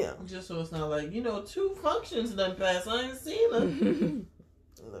 Yeah. Just so it's not like, 2 functions done passed. I ain't seen them.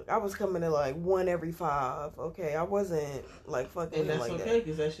 Look, I was coming to like 1 every 5. Okay, I wasn't like fucking And that's like okay,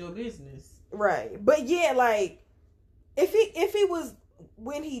 because that's your business. Right. But yeah, like if he was,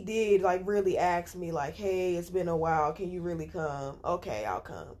 when he did like really ask me like, hey, it's been a while, can you really come? Okay, I'll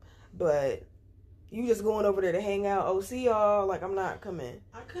come. But you just going over there to hang out, oh, see y'all, like, I'm not coming.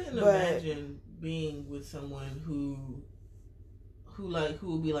 I couldn't imagine being with someone who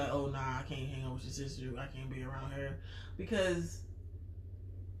would be like, oh, nah, I can't hang out with your sister, I can't be around her, because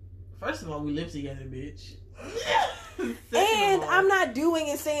first of all, we live together, bitch. And I'm not doing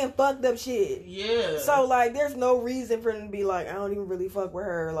and saying fucked up shit. Yeah. So like, there's no reason for him to be like, I don't even really fuck with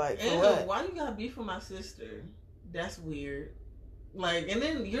her. Like, for what? Why you gotta beef with my sister? That's weird. Like, and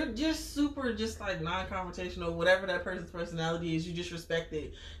then you're just super, just like non-confrontational. Whatever that person's personality is, you just respect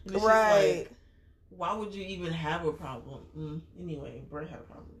it. And it's Right. just like, why would you even have a problem? Anyway, Bert had a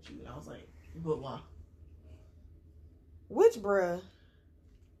problem with you, and I was like, but why? Which bruh?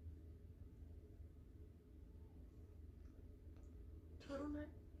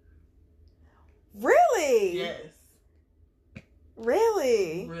 Really? Yes.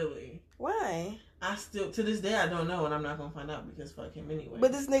 Really? Really. Why? I still, to this day, I don't know, and I'm not gonna find out because fuck him anyway.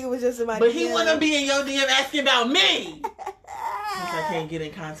 But this nigga was just in my But DM. he wouldn't be in your DM asking about me! Since I can't get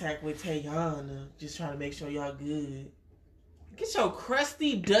in contact with Tayana, just trying to make sure y'all good. Get your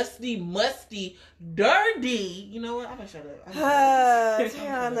crusty, dusty, musty, dirty. You know what? I'm gonna shut up.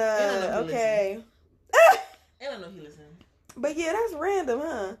 Tiana, okay. And I know he listening. But yeah, that's random,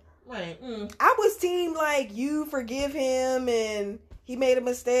 huh? Right. I was team like, you forgive him and he made a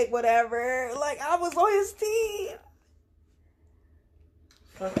mistake, whatever. Like, I was on his team.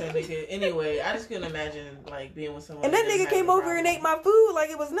 Fuck that nigga. Anyway, I just couldn't imagine like being with someone. And that nigga came over and ate my food like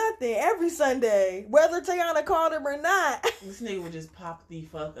it was nothing every Sunday, whether Tiana called him or not. This nigga would just pop the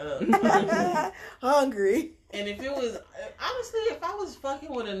fuck up. Hungry. And if it was, honestly, if I was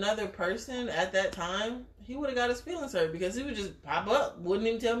fucking with another person at that time, he would have got his feelings hurt because he would just pop up. Wouldn't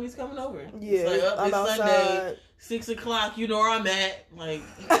even tell me he's coming over. Yeah, it's like, I'm this outside. Sunday, 6:00, you know where I'm at. Like,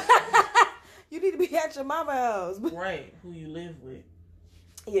 You need to be at your mama's house. right, who you live with.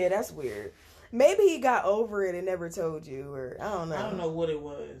 Yeah, that's weird. Maybe he got over it and never told you, or I don't know. I don't know what it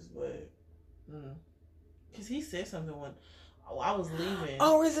was, but because he said something when I was leaving.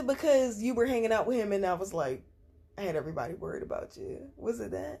 Or is it because you were hanging out with him and I was like, I had everybody worried about you? Was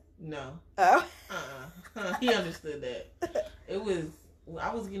it that? No. Oh. He understood that. It was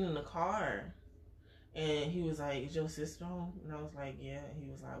I was getting in the car, and he was like, "Is your sister home?" And I was like, "Yeah." And he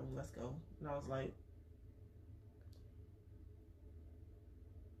was like, "Well, let's go." And I was like,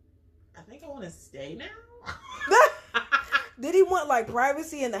 "I think I want to stay now." Did he want like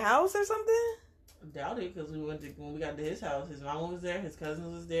privacy in the house or something? I doubt it, because when we got to his house, his mama was there, his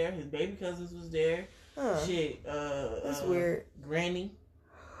cousins was there, his baby cousins was there. Huh. Shit, That's weird. Granny.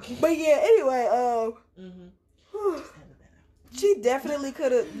 But yeah, anyway, she definitely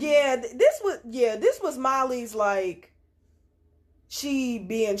could have. Yeah, this was Molly's like she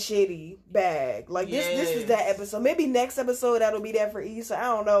being shitty bag. Like this is that episode. Maybe next episode that'll be that for Issa. I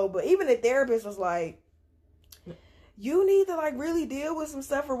don't know. But even the therapist was like, you need to like really deal with some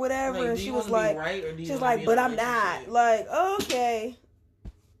stuff or whatever. Like, and she was like, she's like, but I'm not. Like, okay,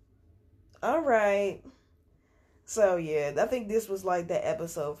 all right. So yeah, I think this was like the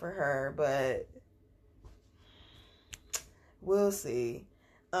episode for her, but we'll see.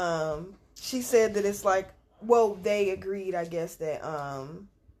 She said that it's like, well, they agreed, I guess, that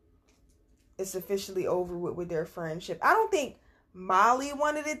it's officially over with their friendship. I don't think Molly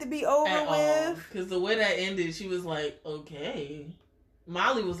wanted it to be over with. Because the way that ended, she was like, okay.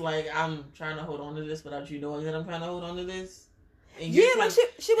 Molly was like, I'm trying to hold on to this without you knowing that I'm trying to hold on to this. And yeah, like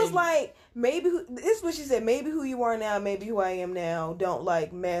she was like, maybe, this is what she said, maybe who you are now, maybe who I am now don't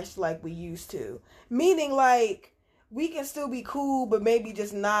like mesh like we used to. Meaning like, we can still be cool, but maybe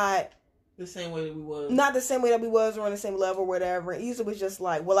just not the same way that we was. Not the same way that we was or on the same level or whatever. And Issa was just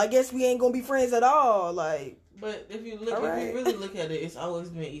like, well, I guess we ain't gonna be friends at all. Like, but if you look, if you really look at it, it's always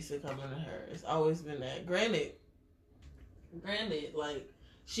been Issa coming to her. It's always been that. Granted, like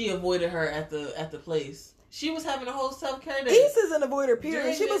she avoided her at the place. She was having a whole self-care day. Issa's an avoider,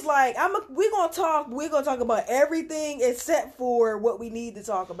 period. She was like, we're gonna talk about everything except for what we need to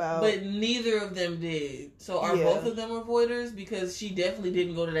talk about. But neither of them did. So are both of them avoiders? Because she definitely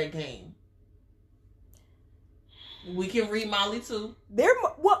didn't go to that game. We can read Molly too.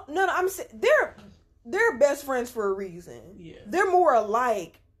 I'm saying they're best friends for a reason. Yeah. They're more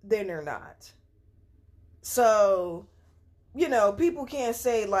alike than they're not. So, you know, people can't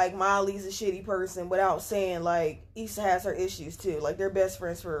say like Molly's a shitty person without saying like Issa has her issues too. Like they're best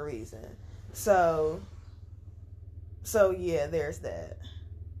friends for a reason. So yeah, there's that.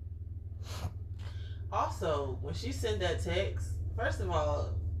 Also, when she sent that text, first of all,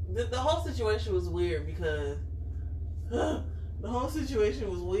 the whole situation was weird because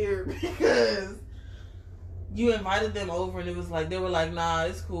you invited them over and it was like, they were like, nah,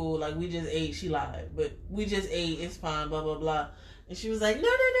 it's cool. Like, we just ate. She lied. But we just ate. It's fine, blah, blah, blah. And she was like, no,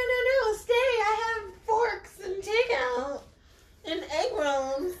 stay. I have forks and takeout and egg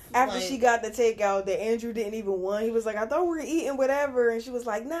rolls. After she got the takeout that Andrew didn't even want, he was like, I thought we were eating whatever. And she was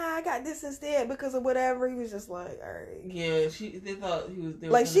like, nah, I got this instead because of whatever. He was just like, all right. Yeah, they thought he was...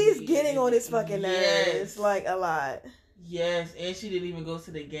 Like, she's getting on his fucking nerves, like, a lot. Yes, and she didn't even go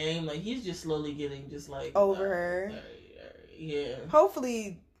to the game. Like, he's just slowly getting just like... over her. Yeah.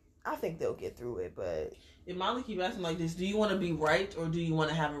 Hopefully, I think they'll get through it, but... If Molly keep asking like this, do you want to be right or do you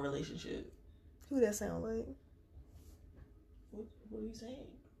want to have a relationship? Who that sound like? What are you saying?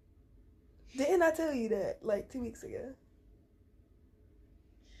 Didn't I tell you that like 2 weeks ago?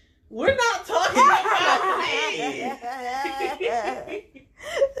 We're not talking about me.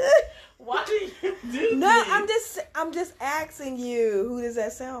 Why do you do this? I'm just asking you. Who does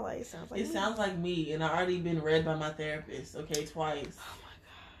that sound like? It sounds like me, and I already been read by my therapist. Okay, twice. Oh my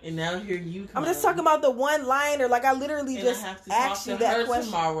god! And now here you come. I'm just talking about the one liner. Like I literally just asked you that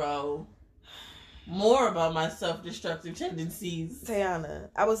question tomorrow. More about my self-destructive tendencies. Tayana,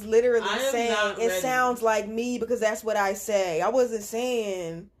 I was literally saying it sounds like me because that's what I say. I wasn't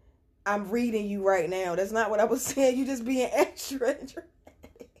saying I'm reading you right now. That's not what I was saying. You just being extra.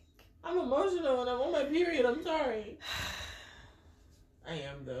 I'm emotional and I'm on my period. I'm sorry. I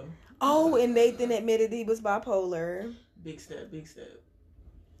am though. Oh, and Nathan admitted he was bipolar. Big step.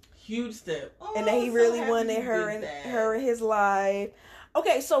 Huge step. Oh, and that he really wanted her in his life.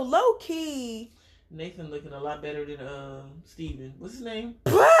 Okay, so low key, Nathan looking a lot better than Steven. What's his name?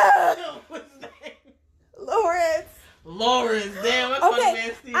 What's his name? Lawrence. Damn, that's funny,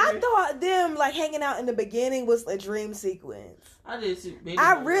 man. Steven. I thought them like hanging out in the beginning was a dream sequence. I did too.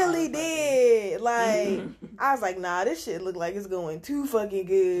 I really did. Like, I was like, nah, this shit look like it's going too fucking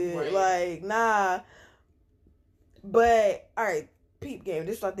good. Right. Like, nah. But, alright, peep game.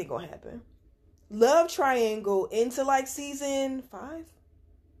 This is what I think gonna happen. Love Triangle into like season 5?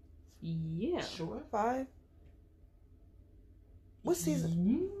 Yeah. Sure. 5? What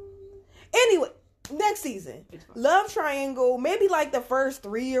season? Anyway, next season. Love Triangle, maybe like the first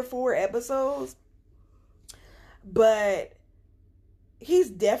 3 or 4 episodes. But he's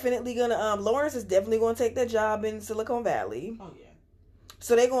definitely gonna Lawrence is definitely gonna take that job in Silicon Valley. Oh yeah.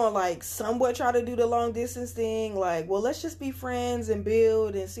 So they're gonna like somewhat try to do the long distance thing, like, well, let's just be friends and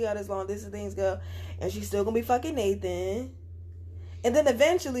build and see how this long distance things go. And she's still gonna be fucking Nathan. And then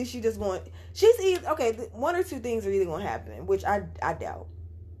eventually she's either, okay, one or two things are either gonna happen, which I doubt.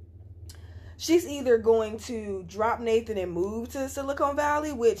 She's either going to drop Nathan and move to Silicon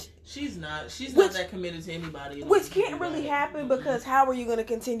Valley, which she's not that committed to anybody. Which can't really happen because how are you going to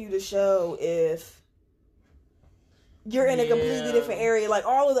continue the show if you're in a completely different area? Like,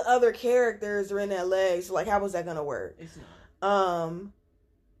 all of the other characters are in LA, so like, how was that going to work? It's not.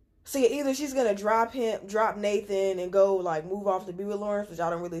 So yeah, either she's going to drop Nathan and go like move off to be with Lawrence, which I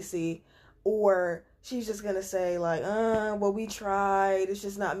don't really see, or she's just going to say like, well, we tried. It's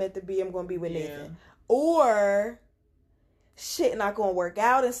just not meant to be. I'm going to be with Nathan. Or shit not going to work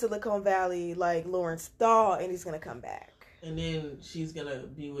out in Silicon Valley like Lawrence thought, and he's going to come back. And then she's going to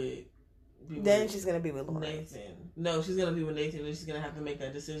be with she's going to be with Lawrence. Nathan. No, she's going to be with Nathan, and she's going to have to make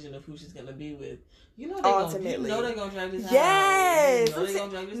that decision of who she's going to be with. You know they're going to drag this out. Yes! You know they're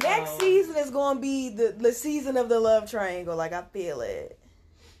gonna drag this Next out. season is going to be the season of the love triangle. Like, I feel it.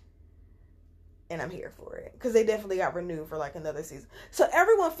 And I'm here for it. Because they definitely got renewed for like another season. So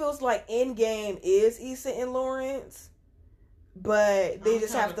everyone feels like Endgame is Issa and Lawrence. But they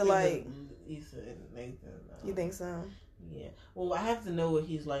just have to like... Issa and Nathan. You think so? Yeah. Well, I have to know what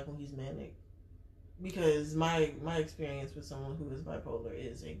he's like when he's manic. Because my experience with someone who is bipolar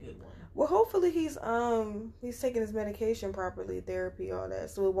is a good one. Well, hopefully he's taking his medication properly, therapy, all that.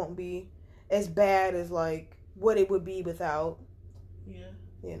 So it won't be as bad as like what it would be without. Yeah.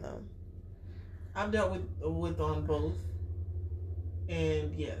 You know. I've dealt with on both,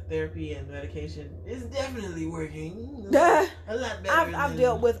 and yeah, therapy and medication is definitely working. A lot better. I've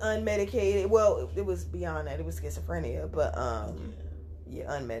dealt with unmedicated. Well, it was beyond that. It was schizophrenia, but yeah,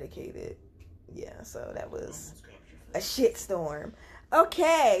 unmedicated. Yeah, so that was a shitstorm.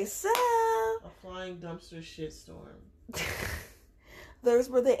 Okay, so a flying dumpster shitstorm. Those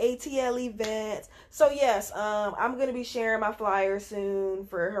were the ATL events. So yes, I'm gonna be sharing my flyer soon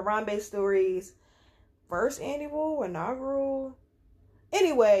for Harambe Stories first inaugural.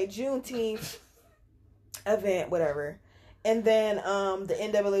 Anyway, Juneteenth event, whatever. And then the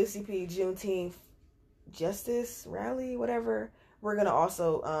NAACP Juneteenth Justice Rally, whatever. We're gonna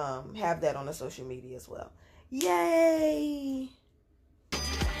also have that on the social media as well. Yay!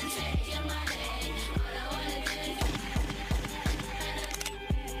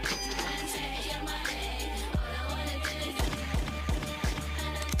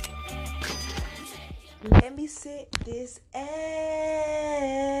 Let me sit this ass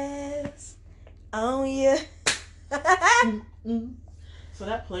on you. So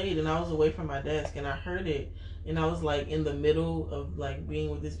that played, and I was away from my desk, and I heard it, and I was like in the middle of like being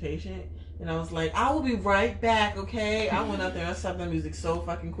with this patient, and I was like, I will be right back, okay? I went out there and I stopped that music so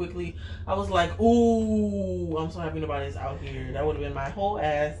fucking quickly. I was like, ooh, I'm so happy nobody's out here. That would have been my whole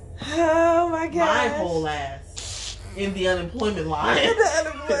ass. Oh my god. My whole ass in the unemployment line. The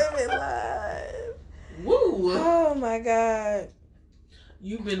unemployment line. Woo! Oh my god.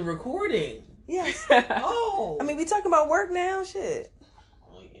 You've been recording. Yes. Oh. I mean, we talking about work now? Shit.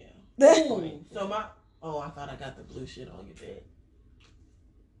 Oh yeah. Ooh. So I thought I got the blue shit on your bed.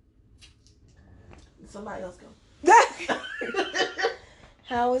 Somebody else go.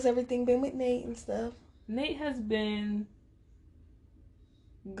 How has everything been with Nate and stuff? Nate has been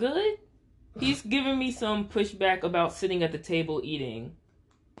good. He's given me some pushback about sitting at the table eating,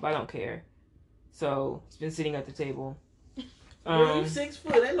 but I don't care. So he's been sitting at the table. You 6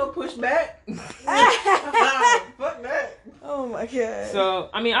 foot, ain't no pushback. Fuck that. Oh my god. So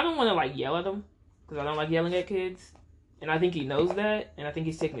I mean, I don't want to like yell at him because I don't like yelling at kids, and I think he knows that, and I think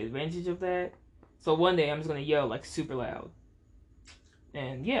he's taking advantage of that. So one day I'm just gonna yell like super loud,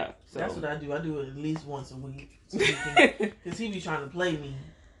 and yeah. So that's what I do. I do it at least once a week, because he be trying to play me.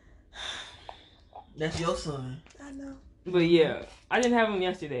 That's your son. I know. But yeah, I didn't have him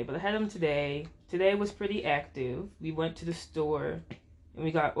yesterday, but I had him today. Today was pretty active. We went to the store and we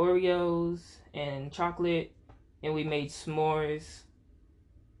got Oreos and chocolate, and we made s'mores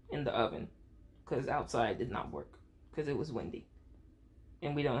in the oven because outside did not work because it was windy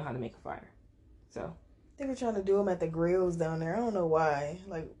and we don't know how to make a fire. So they were trying to do them at the grills down there. I don't know why.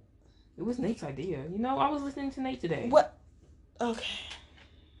 Like, it was Nate's idea. You know, I was listening to Nate today. What? Okay.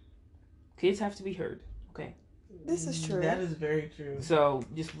 Kids have to be heard. Okay. This is true. That is very true. So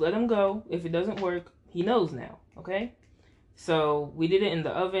just let him go. If it doesn't work, he knows now. Okay. So we did it in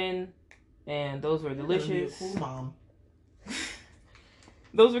the oven, and those were delicious. Cool mom.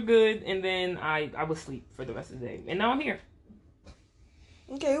 Those were good, and then I was asleep for the rest of the day, and now I'm here.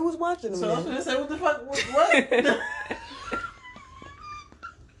 Okay, who was watching them? So I was then? gonna say, what the fuck? What?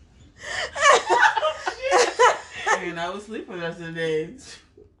 And I was sleeping the rest of the day.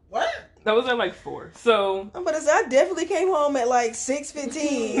 What? That was at like 4. So I'm about to say I definitely came home at like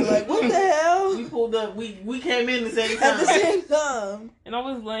 6:15. Like what the hell? We pulled up. We came in the same At the time. same time. and I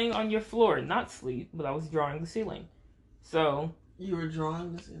was laying on your floor, not sleep, but I was drawing the ceiling. So You were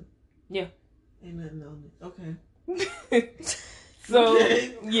drawing this in. Yeah. Ain't nothing on it. Okay. so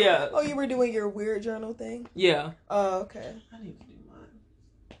Okay. yeah. Oh, you were doing your weird journal thing? Yeah. Oh, okay. I need to do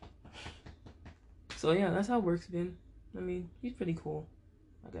mine. So yeah, that's how work's been. I mean, he's pretty cool,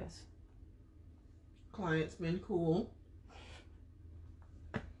 I guess. Client's been cool.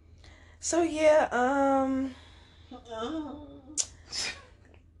 So yeah,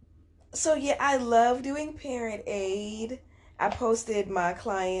 So yeah, I love doing parent aid. I posted my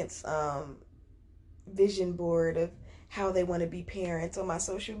clients' vision board of how they want to be parents on my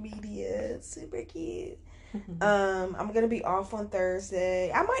social media. It's super cute. I'm gonna be off on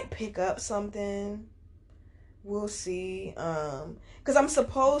Thursday. I might pick up something. We'll see. Cause I'm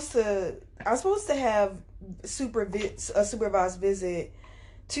supposed to have a supervised visit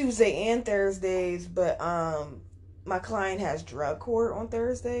Tuesday and Thursdays, but my client has drug court on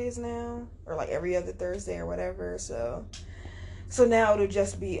Thursdays now, or like every other Thursday or whatever. So now it'll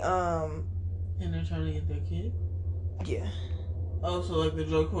just be And they're trying to get their kid. yeah. Oh, so like the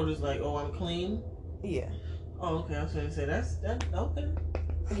drug court is like, oh, I'm clean. Yeah. Oh, okay. I was going to say that. Okay.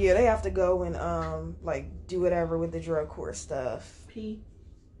 Yeah, they have to go and like do whatever with the drug court stuff. P.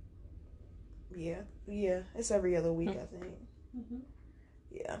 Yeah. It's every other week, I think. Mm-hmm.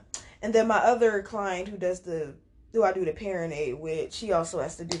 Yeah. And then my other client who I do the parent aid with, she also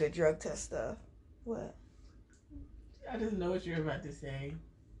has to do the drug test stuff. What? I just know what you're about to say.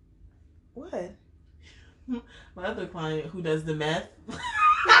 What? My other client who does the meth.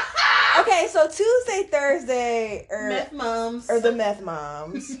 Okay, so Tuesday, Thursday, Meth moms. or the meth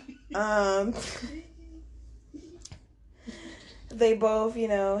moms. They both,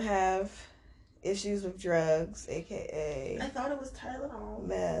 have issues with drugs, aka I thought it was Tylenol.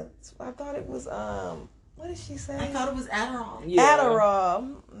 meth. I thought it was what did she say? I thought it was Adderall. Yeah.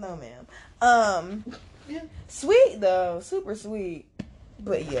 Adderall. No, ma'am. Yeah. Sweet though, super sweet.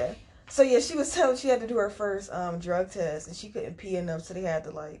 But yeah. So yeah, she was telling she had to do her first drug test and she couldn't pee enough, so they had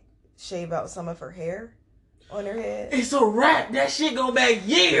to like shave out some of her hair on her head. It's a wrap. That shit go back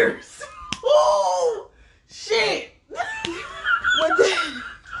years. Oh shit. What the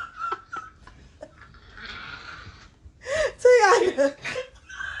Tayana.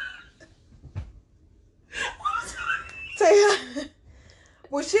 Tayana.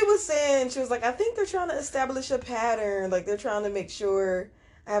 Well, she was saying, she was like, I think they're trying to establish a pattern. Like, they're trying to make sure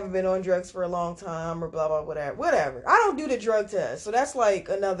I haven't been on drugs for a long time or blah, blah, whatever. I don't do the drug test. So that's like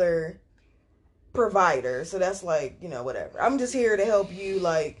another provider. So that's like, whatever. I'm just here to help you,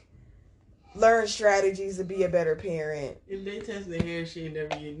 like, learn strategies to be a better parent. If they test their hair, she ain't never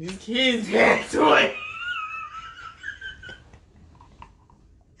getting these kids back to it.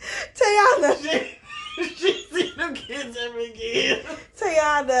 Tayana. She seen them kids ever again.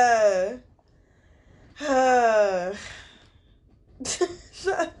 Tayana.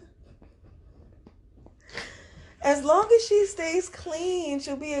 Shut. As long as she stays clean,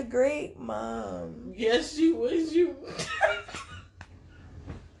 she'll be a great mom. Yes, she was. You.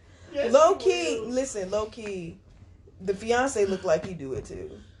 Yes, Low she key, will. listen, low key, the fiance look like he do it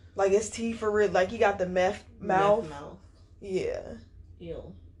too. Like his teeth for real, like he got the meth mouth. Yeah,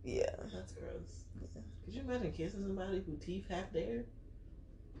 Ew. yeah. That's gross. Could you imagine kissing somebody who teeth half there?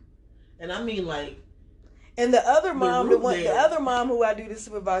 And I mean, like, And the other mom, root the there. other mom who I do the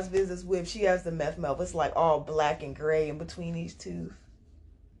supervised visits with, she has the meth mouth. It's like all black and gray in between each tooth.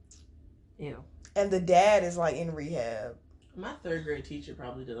 Ew. And the dad is like in rehab. my 3rd grade teacher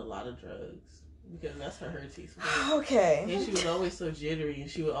probably did a lot of drugs because that's how her teeth were. Okay. And she was always so jittery, and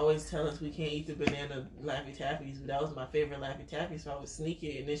she would always tell us we can't eat the banana Laffy Taffies, but that was my favorite Laffy Taffy, so I would sneak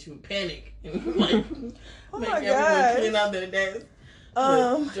it, and then she would panic and like Oh make my everyone gosh. clean out their desk.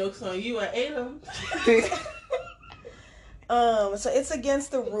 Jokes on you, I ate them. So it's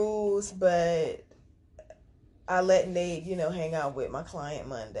against the rules, but I let Nate, hang out with my client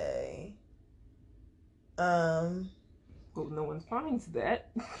Monday. Hope no one finds that.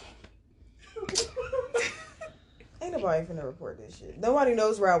 Ain't nobody finna report this shit. Nobody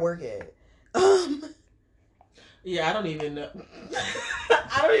knows where I work at. Yeah, I don't even know.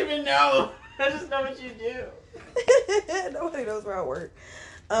 I don't even know. I just know what you do. Nobody knows where I work.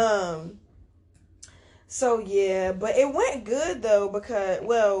 So yeah, but it went good though because,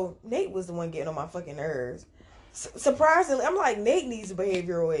 well, Nate was the one getting on my fucking nerves. Surprisingly, I'm like, Nate needs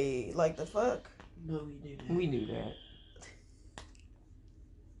behavioral aid. Like, the fuck? But we knew that. We knew that.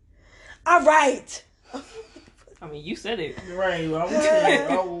 All right. I mean, you said it. Right. Well,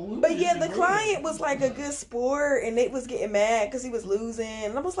 But yeah, the client was like a good sport, and Nate was getting mad because he was losing.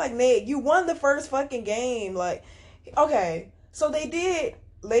 And I was like, Nate, you won the first fucking game. Like, okay. So they did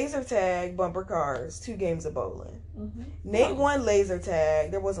laser tag, bumper cars, 2 games of bowling. Mm-hmm. Nate won laser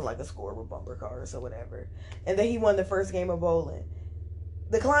tag. There wasn't like a score with bumper cars or whatever. And then he won the first game of bowling.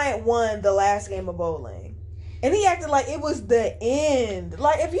 The client won the last game of bowling. And he acted like it was the end.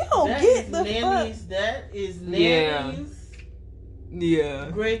 Like, if you don't get the fuck. That is Nanny's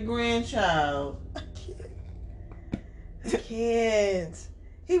great grandchild. I can't.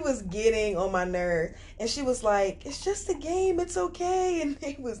 He was getting on my nerves. And she was like, it's just a game. It's okay. And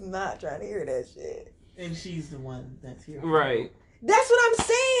he was not trying to hear that shit. And she's the one that's here. Right. That's what I'm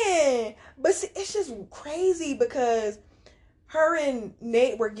saying. But see, it's just crazy because her and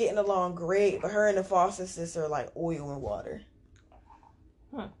Nate were getting along great, but her and the Foster sister are like oil and water.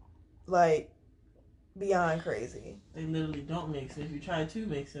 Huh. Like, beyond crazy. They literally don't mix. If you try to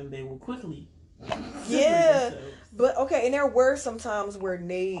mix them, they will quickly. Yeah. But okay, and there were some times where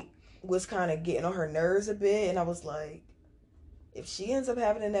Nate was kind of getting on her nerves a bit, and I was like, if she ends up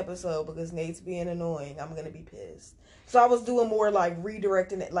having an episode because Nate's being annoying, I'm going to be pissed. So I was doing more like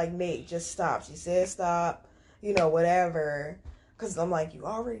redirecting it, like, Nate, just stop. She said stop, you know, whatever. Because I'm like, you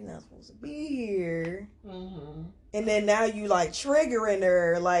already not supposed to be here. Mm-hmm. And then now you like triggering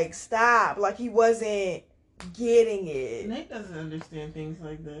her, like, stop. Like, he wasn't getting it. Nate doesn't understand things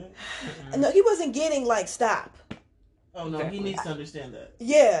like that. No, he wasn't getting, like, stop. Oh, no, Exactly. he needs to understand that.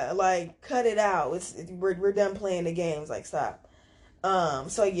 Yeah, like, cut it out. We're done playing the games. Like, stop.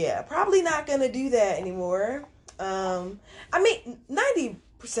 So yeah, probably not gonna do that anymore. I mean,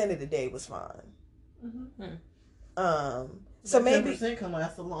 90% of the day was fine. Mm-hmm. So That maybe 10% can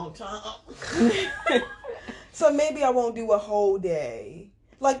last a long time. so maybe I won't do a whole day.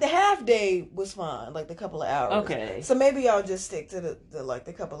 Like, the half day was fine, like the couple of hours. Okay. So maybe I'll just stick to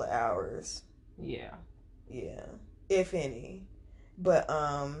the couple of hours. Yeah. Yeah, if any. But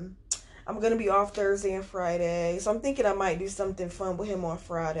I'm gonna be off Thursday and Friday, so I'm thinking I might do something fun with him on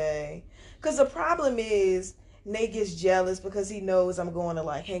Friday. Cause the problem is Nate gets jealous because he knows I'm going to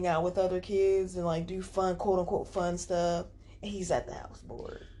like hang out with other kids and like do fun, quote unquote, fun stuff, and he's at the house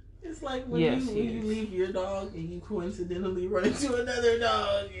bored. It's like when Yes, you leave your dog and you coincidentally run into another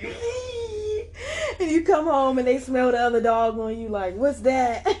dog. And you come home and they smell the other dog on you, like, what's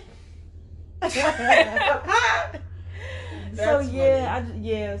that? So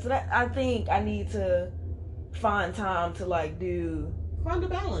yeah, so that I think I need to find time to like do Find a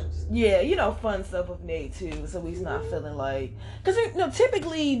balance. Yeah, you know, fun stuff with Nate too, so he's not feeling like, because you know,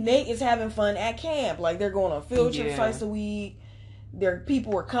 typically Nate is having fun at camp, like they're going on field trips twice a week.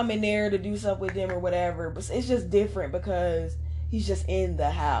 People are coming there to do stuff with him or whatever, but it's just different because he's just in the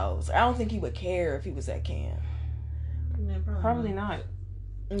house. I don't think he would care if he was at camp. Yeah, Probably not.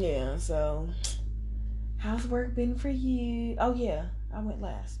 Yeah, so how's work been for you? Oh yeah, I went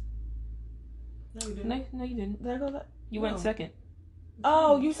last. No, you didn't. No, you didn't. Did I go last? You went second.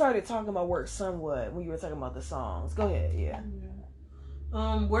 Oh, you started talking about work somewhat when you were talking about the songs. Go ahead, yeah.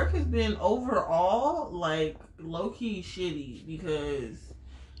 Work has been overall like low key shitty because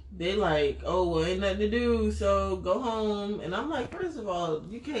they like, oh well, ain't nothing to do, so go home. And I'm like, first of all,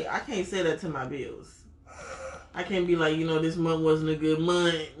 I can't say that to my bills. I can't be like, you know, this month wasn't a good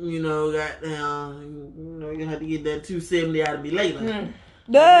month, you know, goddamn, you know, you have to get that $270 out of me later. They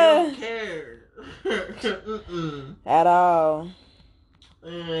don't care. At all.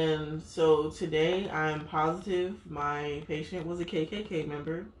 And so today I'm positive my patient was a KKK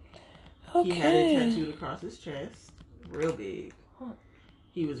member. Okay. He had it tattooed across his chest, real big.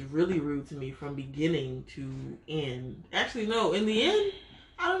 He was really rude to me from beginning to end. Actually, no, in the end,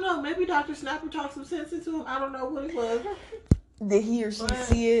 I don't know. Maybe Dr. Snapper talked some sense into him. I don't know what it was. Did he or she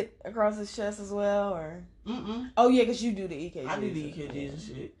see it across his chest as well, or? Oh yeah, because you do the EKGs. I do the EKGs and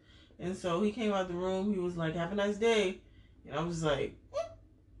shit. And so he came out the room. He was like, "Have a nice day," and I was like,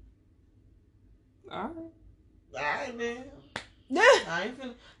 "All right, man." I ain't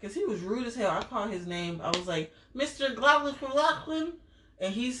finna, because he was rude as hell. I called his name. I was like, "Mr. Lachlan,"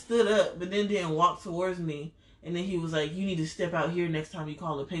 and he stood up, but then didn't walk towards me. And then he was like, "You need to step out here next time you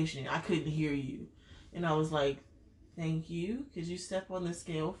call a patient. I couldn't hear you." And I was like, "Thank you. Could you step on the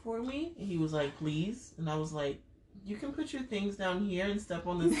scale for me?" And he was like, "Please." And I was like, "You can put your things down here and step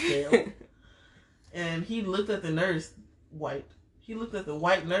on the scale." And he looked at the nurse, He looked at the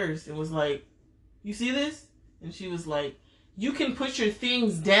white nurse and was like, "You see this?" And she was like, you can put your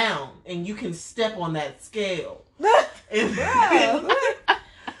things down and you can step on that scale.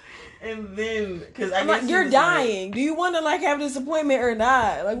 And then, because I guess you're dying. Like, do you want to like have this appointment or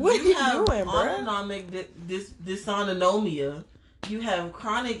not? Like, what are you doing, bro? Autonomic dysautonomia. You have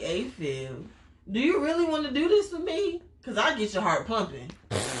chronic AFib. Do you really want to do this with me? Because I get your heart pumping.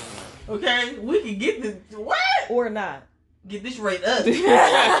 Okay, we can get this what or not get this rate up.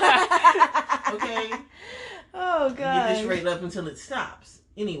 Okay. Oh god. Get this rate up until it stops.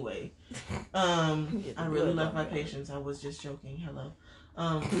 Anyway, I really love my patients. I was just joking. Hello.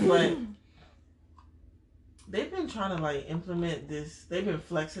 But they've been trying to like implement this. They've been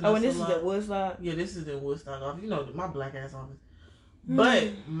flexing. Oh, and this is in Woodstock. Yeah, this is in Woodstock office. You know, my black ass office.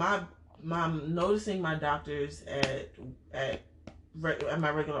 But my noticing my doctors at my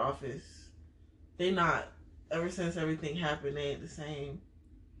regular office, they not ever since everything happened. They ain't the same.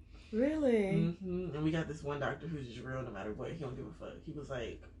 Really? Mm-hmm. And we got this one doctor who's just real no matter what. He don't give a fuck. He was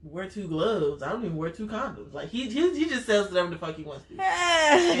like, wear 2 gloves. I don't even wear 2 condoms. Like, he just sells whatever the fuck he wants to.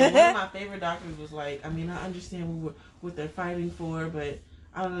 And one of my favorite doctors was like, I mean, I understand what they're fighting for, but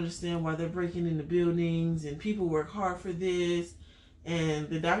I don't understand why they're breaking into buildings and people work hard for this. And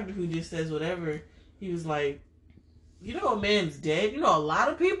the doctor who just says whatever, he was like, you know, a man's dead. You know, a lot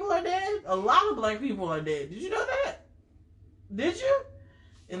of people are dead. A lot of black people are dead. Did you know that? Did you?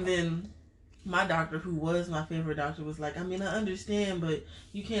 And then my doctor, who was my favorite doctor, was like, I mean, I understand, but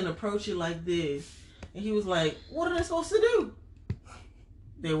you can't approach it like this. And he was like, what are they supposed to do?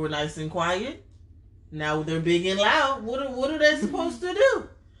 They were nice and quiet. Now they're big and loud. What are they supposed to do?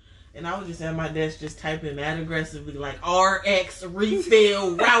 And I was just at my desk just typing mad aggressively, like, RX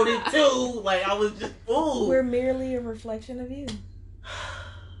refill routed to. Like, I was just, ooh. We're merely a reflection of you.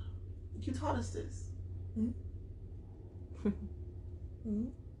 You taught us this. Mm-hmm.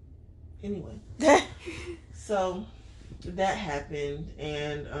 Anyway, so that happened,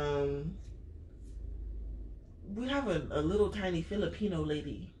 and we have a little tiny Filipino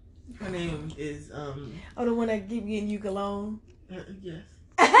lady. Her name is oh, the one that keep getting you cologne. Yes.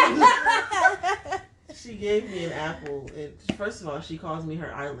 She gave me an apple, and first of all, she calls me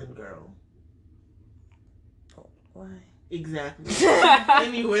her island girl. Why? Exactly.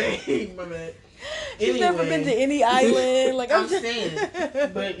 Anyway, my man. She's never been to any island. Like I'm saying.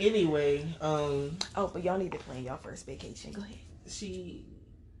 But anyway, oh, but y'all need to plan y'all first vacation. Go ahead. She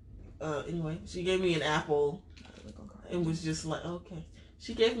gave me an apple and was just like, okay.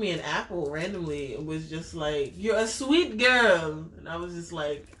 She gave me an apple randomly and was just like, you're a sweet girl. And I was just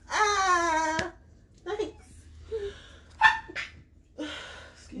like, thanks.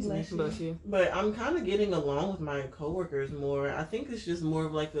 Bless you. But I'm kind of getting along with my coworkers more. I think it's just more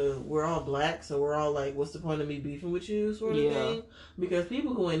of like we're all black, so we're all like, what's the point of me beefing with you sort of thing? Because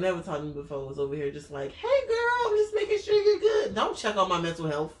people who ain't never talked to me before was over here just like, hey girl, I'm just making sure you're good. Don't check on my mental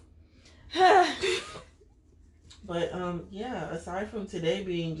health. But yeah, aside from today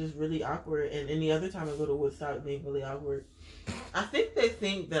being just really awkward and any other time I go to Woodstock being really awkward, I think they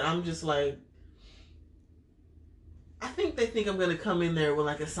think that I'm just like, I think they think I'm going to come in there with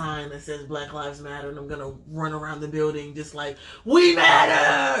like a sign that says Black Lives Matter and I'm going to run around the building just like, we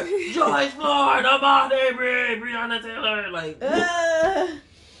matter! George Floyd, Ahmaud Arbery, Breonna Taylor, like,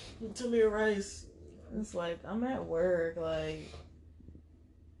 Tamir Rice. It's like, I'm at work, like,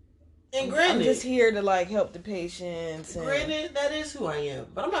 and granted, I'm just here to like help the patients. And... Granted, that is who I am,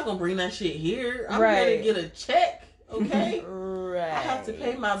 but I'm not going to bring that shit here. I'm going to get a check, okay? Right. I have to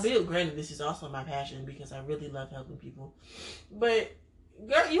pay my bill. Granted, this is also my passion because I really love helping people. But,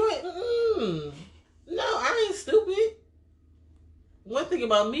 girl, you ain't... No, I ain't stupid. One thing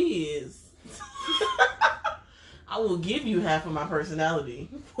about me is... I will give you half of my personality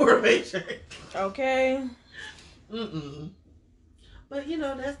for a paycheck. Okay. But, you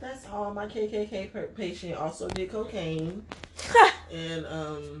know, that's all. My KKK patient also did cocaine. And,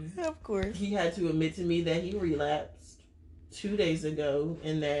 of course. He had to admit to me that he relapsed 2 days ago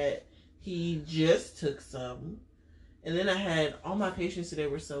and that he just took some. And then I had all my patients today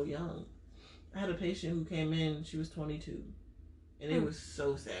were so young. I had a patient who came in, she was 22. And it was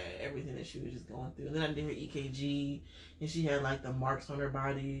so sad, everything that she was just going through. And then I did her EKG and she had like the marks on her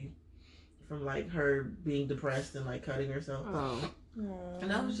body from like her being depressed and like cutting herself.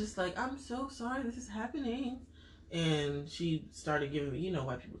 And I was just like, I'm so sorry this is happening. And she started giving me, you know,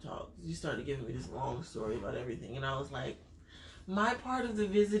 white people talk. She started giving me this long story about everything. And I was like, my part of the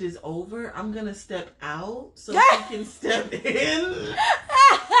visit is over. I'm going to step out so she can step in.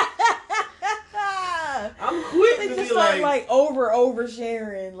 I'm quick they to just be start like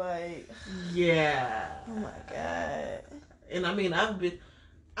oversharing. Like, yeah. oh my God. And I mean, I've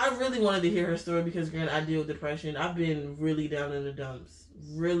I really wanted to hear her story because, granted, I deal with depression. I've been really down in the dumps.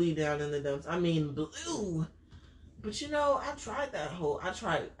 Really down in the dumps. I mean, blue. But you know, I tried that whole. I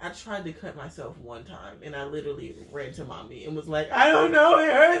tried to cut myself one time, and I literally ran to mommy and was like, I don't know,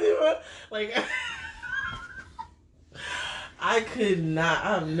 it hurts. Like, I could not.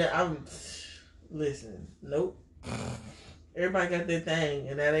 I'm. Listen, nope. Everybody got their thing,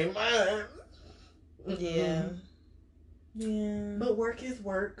 and that ain't mine. Yeah. Yeah. But work is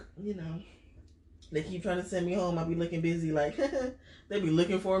work, you know. They keep trying to send me home. I be looking busy, like they be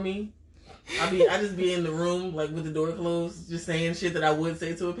looking for me. I just be in the room like with the door closed, just saying shit that I would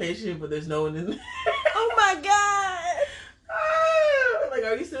say to a patient, but there's no one in there. Oh my god! Like,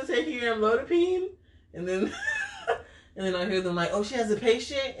 are you still taking your amlodipine? And then I hear them like, oh, she has a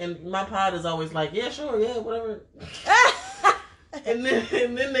patient, and my pod is always like, yeah, sure, yeah, whatever. and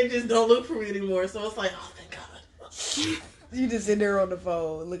then they just don't look for me anymore. So it's like, oh, thank God. You just sit there on the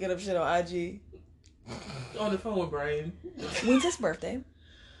phone looking up shit on IG. On the phone with Brian. When's his birthday?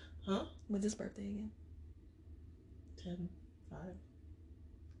 Huh? When's his birthday again? 10, 5,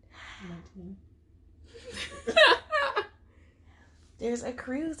 19. There's a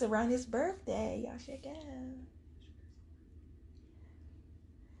cruise around his birthday. Y'all should go.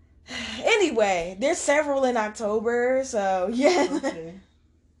 Anyway, there's several in October, so yeah. Okay.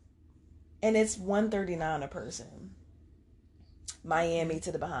 And it's $139 a person. Miami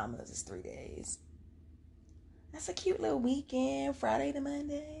to the Bahamas is 3 days. That's a cute little weekend, Friday to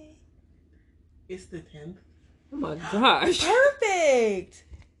Monday. It's the 10th. Oh my gosh. Perfect.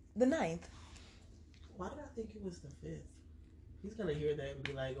 The 9th. Why did I think it was the 5th? He's gonna hear that and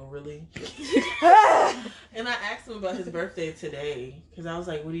be like, oh, really? And I asked him about his birthday today, because I was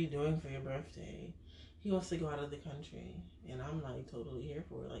like, what are you doing for your birthday? He wants to go out of the country. And I'm like, totally here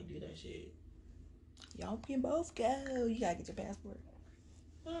for it. Like, do that shit. Y'all can both go. You gotta get your passport.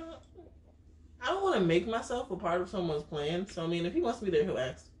 I don't want to make myself a part of someone's plan. So, I mean, if he wants me there, he'll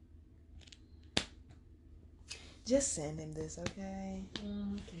ask. Just send him this, okay?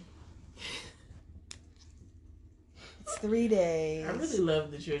 Okay. It's 3 days. I really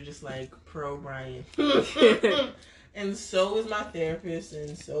love that you're just like pro Brian. And so is my therapist,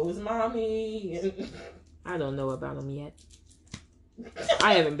 and so is mommy. And I don't know about him yet.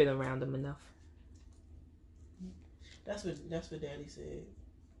 I haven't been around him enough. That's what Daddy said.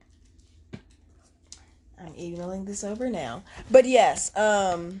 I'm emailing this over now. But yes,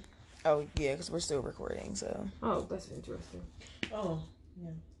 oh yeah, because we're still recording, so. Oh, that's interesting. Oh,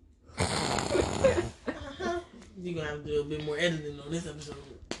 yeah. You're gonna have to do a bit more editing on this episode.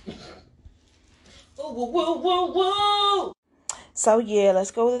 Oh, whoa. So yeah,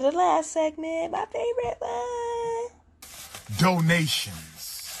 let's go to the last segment, my favorite one.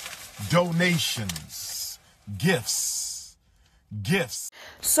 Donations. Gifts.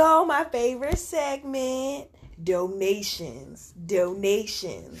 So my favorite segment, donations.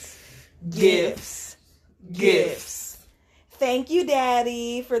 Gifts. Thank you,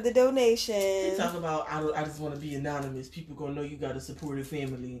 Daddy, for the They donation. talk about I just want to be anonymous. People gonna know you got a supportive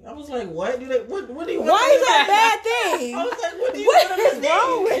family. I was like, what? What do you? Why is that a bad thing? I was like, what do you? What want is them to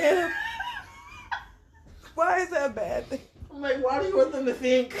wrong think? with him? Why is that a bad thing? I'm like, why do you want them to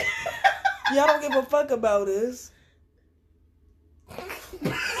think? Y'all don't give a fuck about us.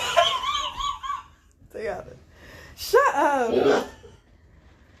 Shut up.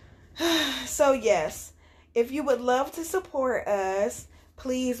 So yes, if you would love to support us,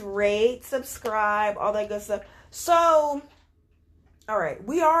 please rate, subscribe, all that good stuff. So, all right,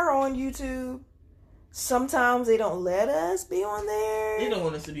 we are on YouTube. Sometimes they don't let us be on there. They don't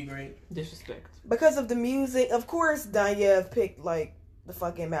want us to be great. Disrespect. Because of the music. Of course, Dayev picked, like, the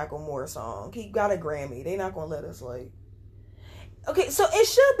fucking Macklemore song. He got a Grammy. They not gonna let us, like... Okay, so it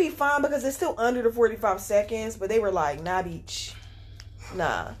should be fine because it's still under the 45 seconds, but they were like, nah, beach.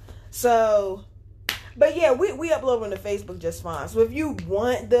 Nah. So... But yeah, we upload on the Facebook just fine. So if you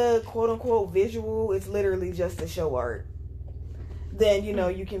want the quote-unquote visual, it's literally just the show art. Then, you know,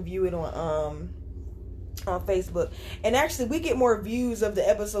 you can view it on Facebook. And actually, we get more views of the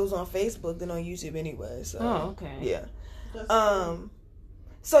episodes on Facebook than on YouTube anyway. So, Oh, okay. yeah.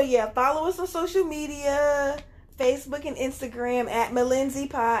 So yeah, follow us on social media, Facebook and Instagram at Malindsay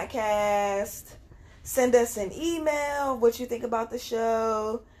Podcast. Send us an email, what you think about the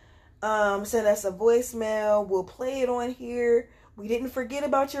show. Send us a voicemail. We'll play it on here. We didn't forget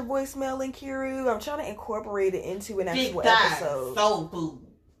about your voicemail, Linkiru. I'm trying to incorporate it into an actual episode. Soul boo.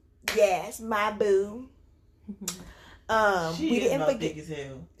 Yes, my boo. She we is didn't about forget. thick as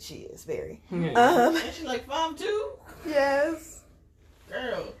hell. She is very. And she's like 5'2". Yes.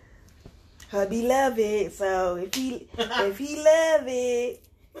 Girl. Hubby love it. So if he love it,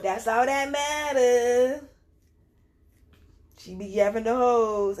 That's all that matters. She be yapping the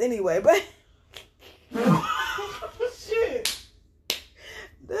hoes. Anyway, but... Shit.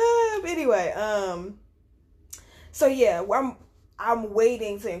 Anyway, so yeah, I'm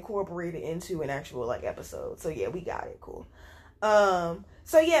waiting to incorporate it into an actual like episode. So yeah, we got it. Cool.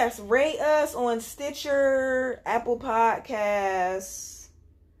 So yes, rate us on Stitcher, Apple Podcasts.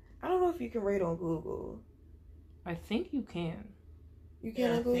 I don't know if you can rate on Google. I think you can. You can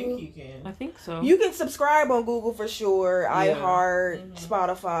Yeah, on I Google? think you can. I think so. You can subscribe on Google for sure. Yeah. iHeart,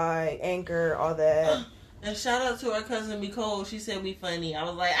 Spotify, Anchor, all that. And shout out to our cousin Nicole. She said we funny. I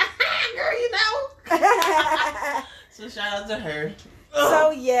was like, girl, you know. So shout out to her. So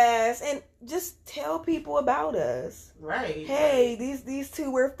yes, and just tell people about us. Right. Hey, these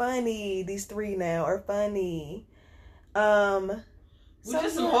two were funny. These three now are funny. We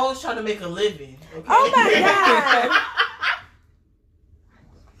just some hoes trying to make a living. Okay? Oh my god.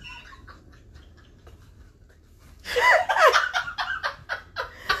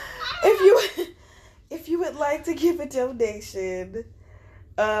 If you would like to give a donation,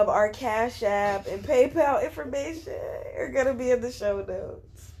 our Cash App and PayPal information are gonna be in the show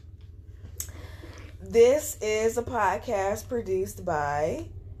notes. This is a podcast produced by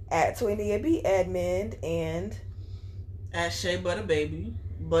 @20B Edmund and At Shea Butter Baby.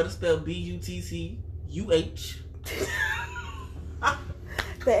 Butter spelled BUTTUH.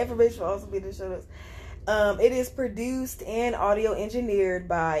 the information will also be in the show notes. It is produced and audio engineered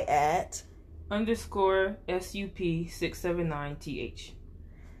by _SUP679TH.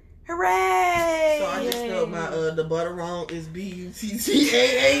 Hooray! So I just spelled my the butter wrong. Is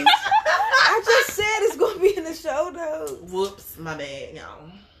BUTTAH. I just said it's gonna be in the show notes. Whoops, my bad,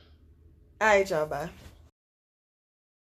 y'all. Alright, y'all, bye.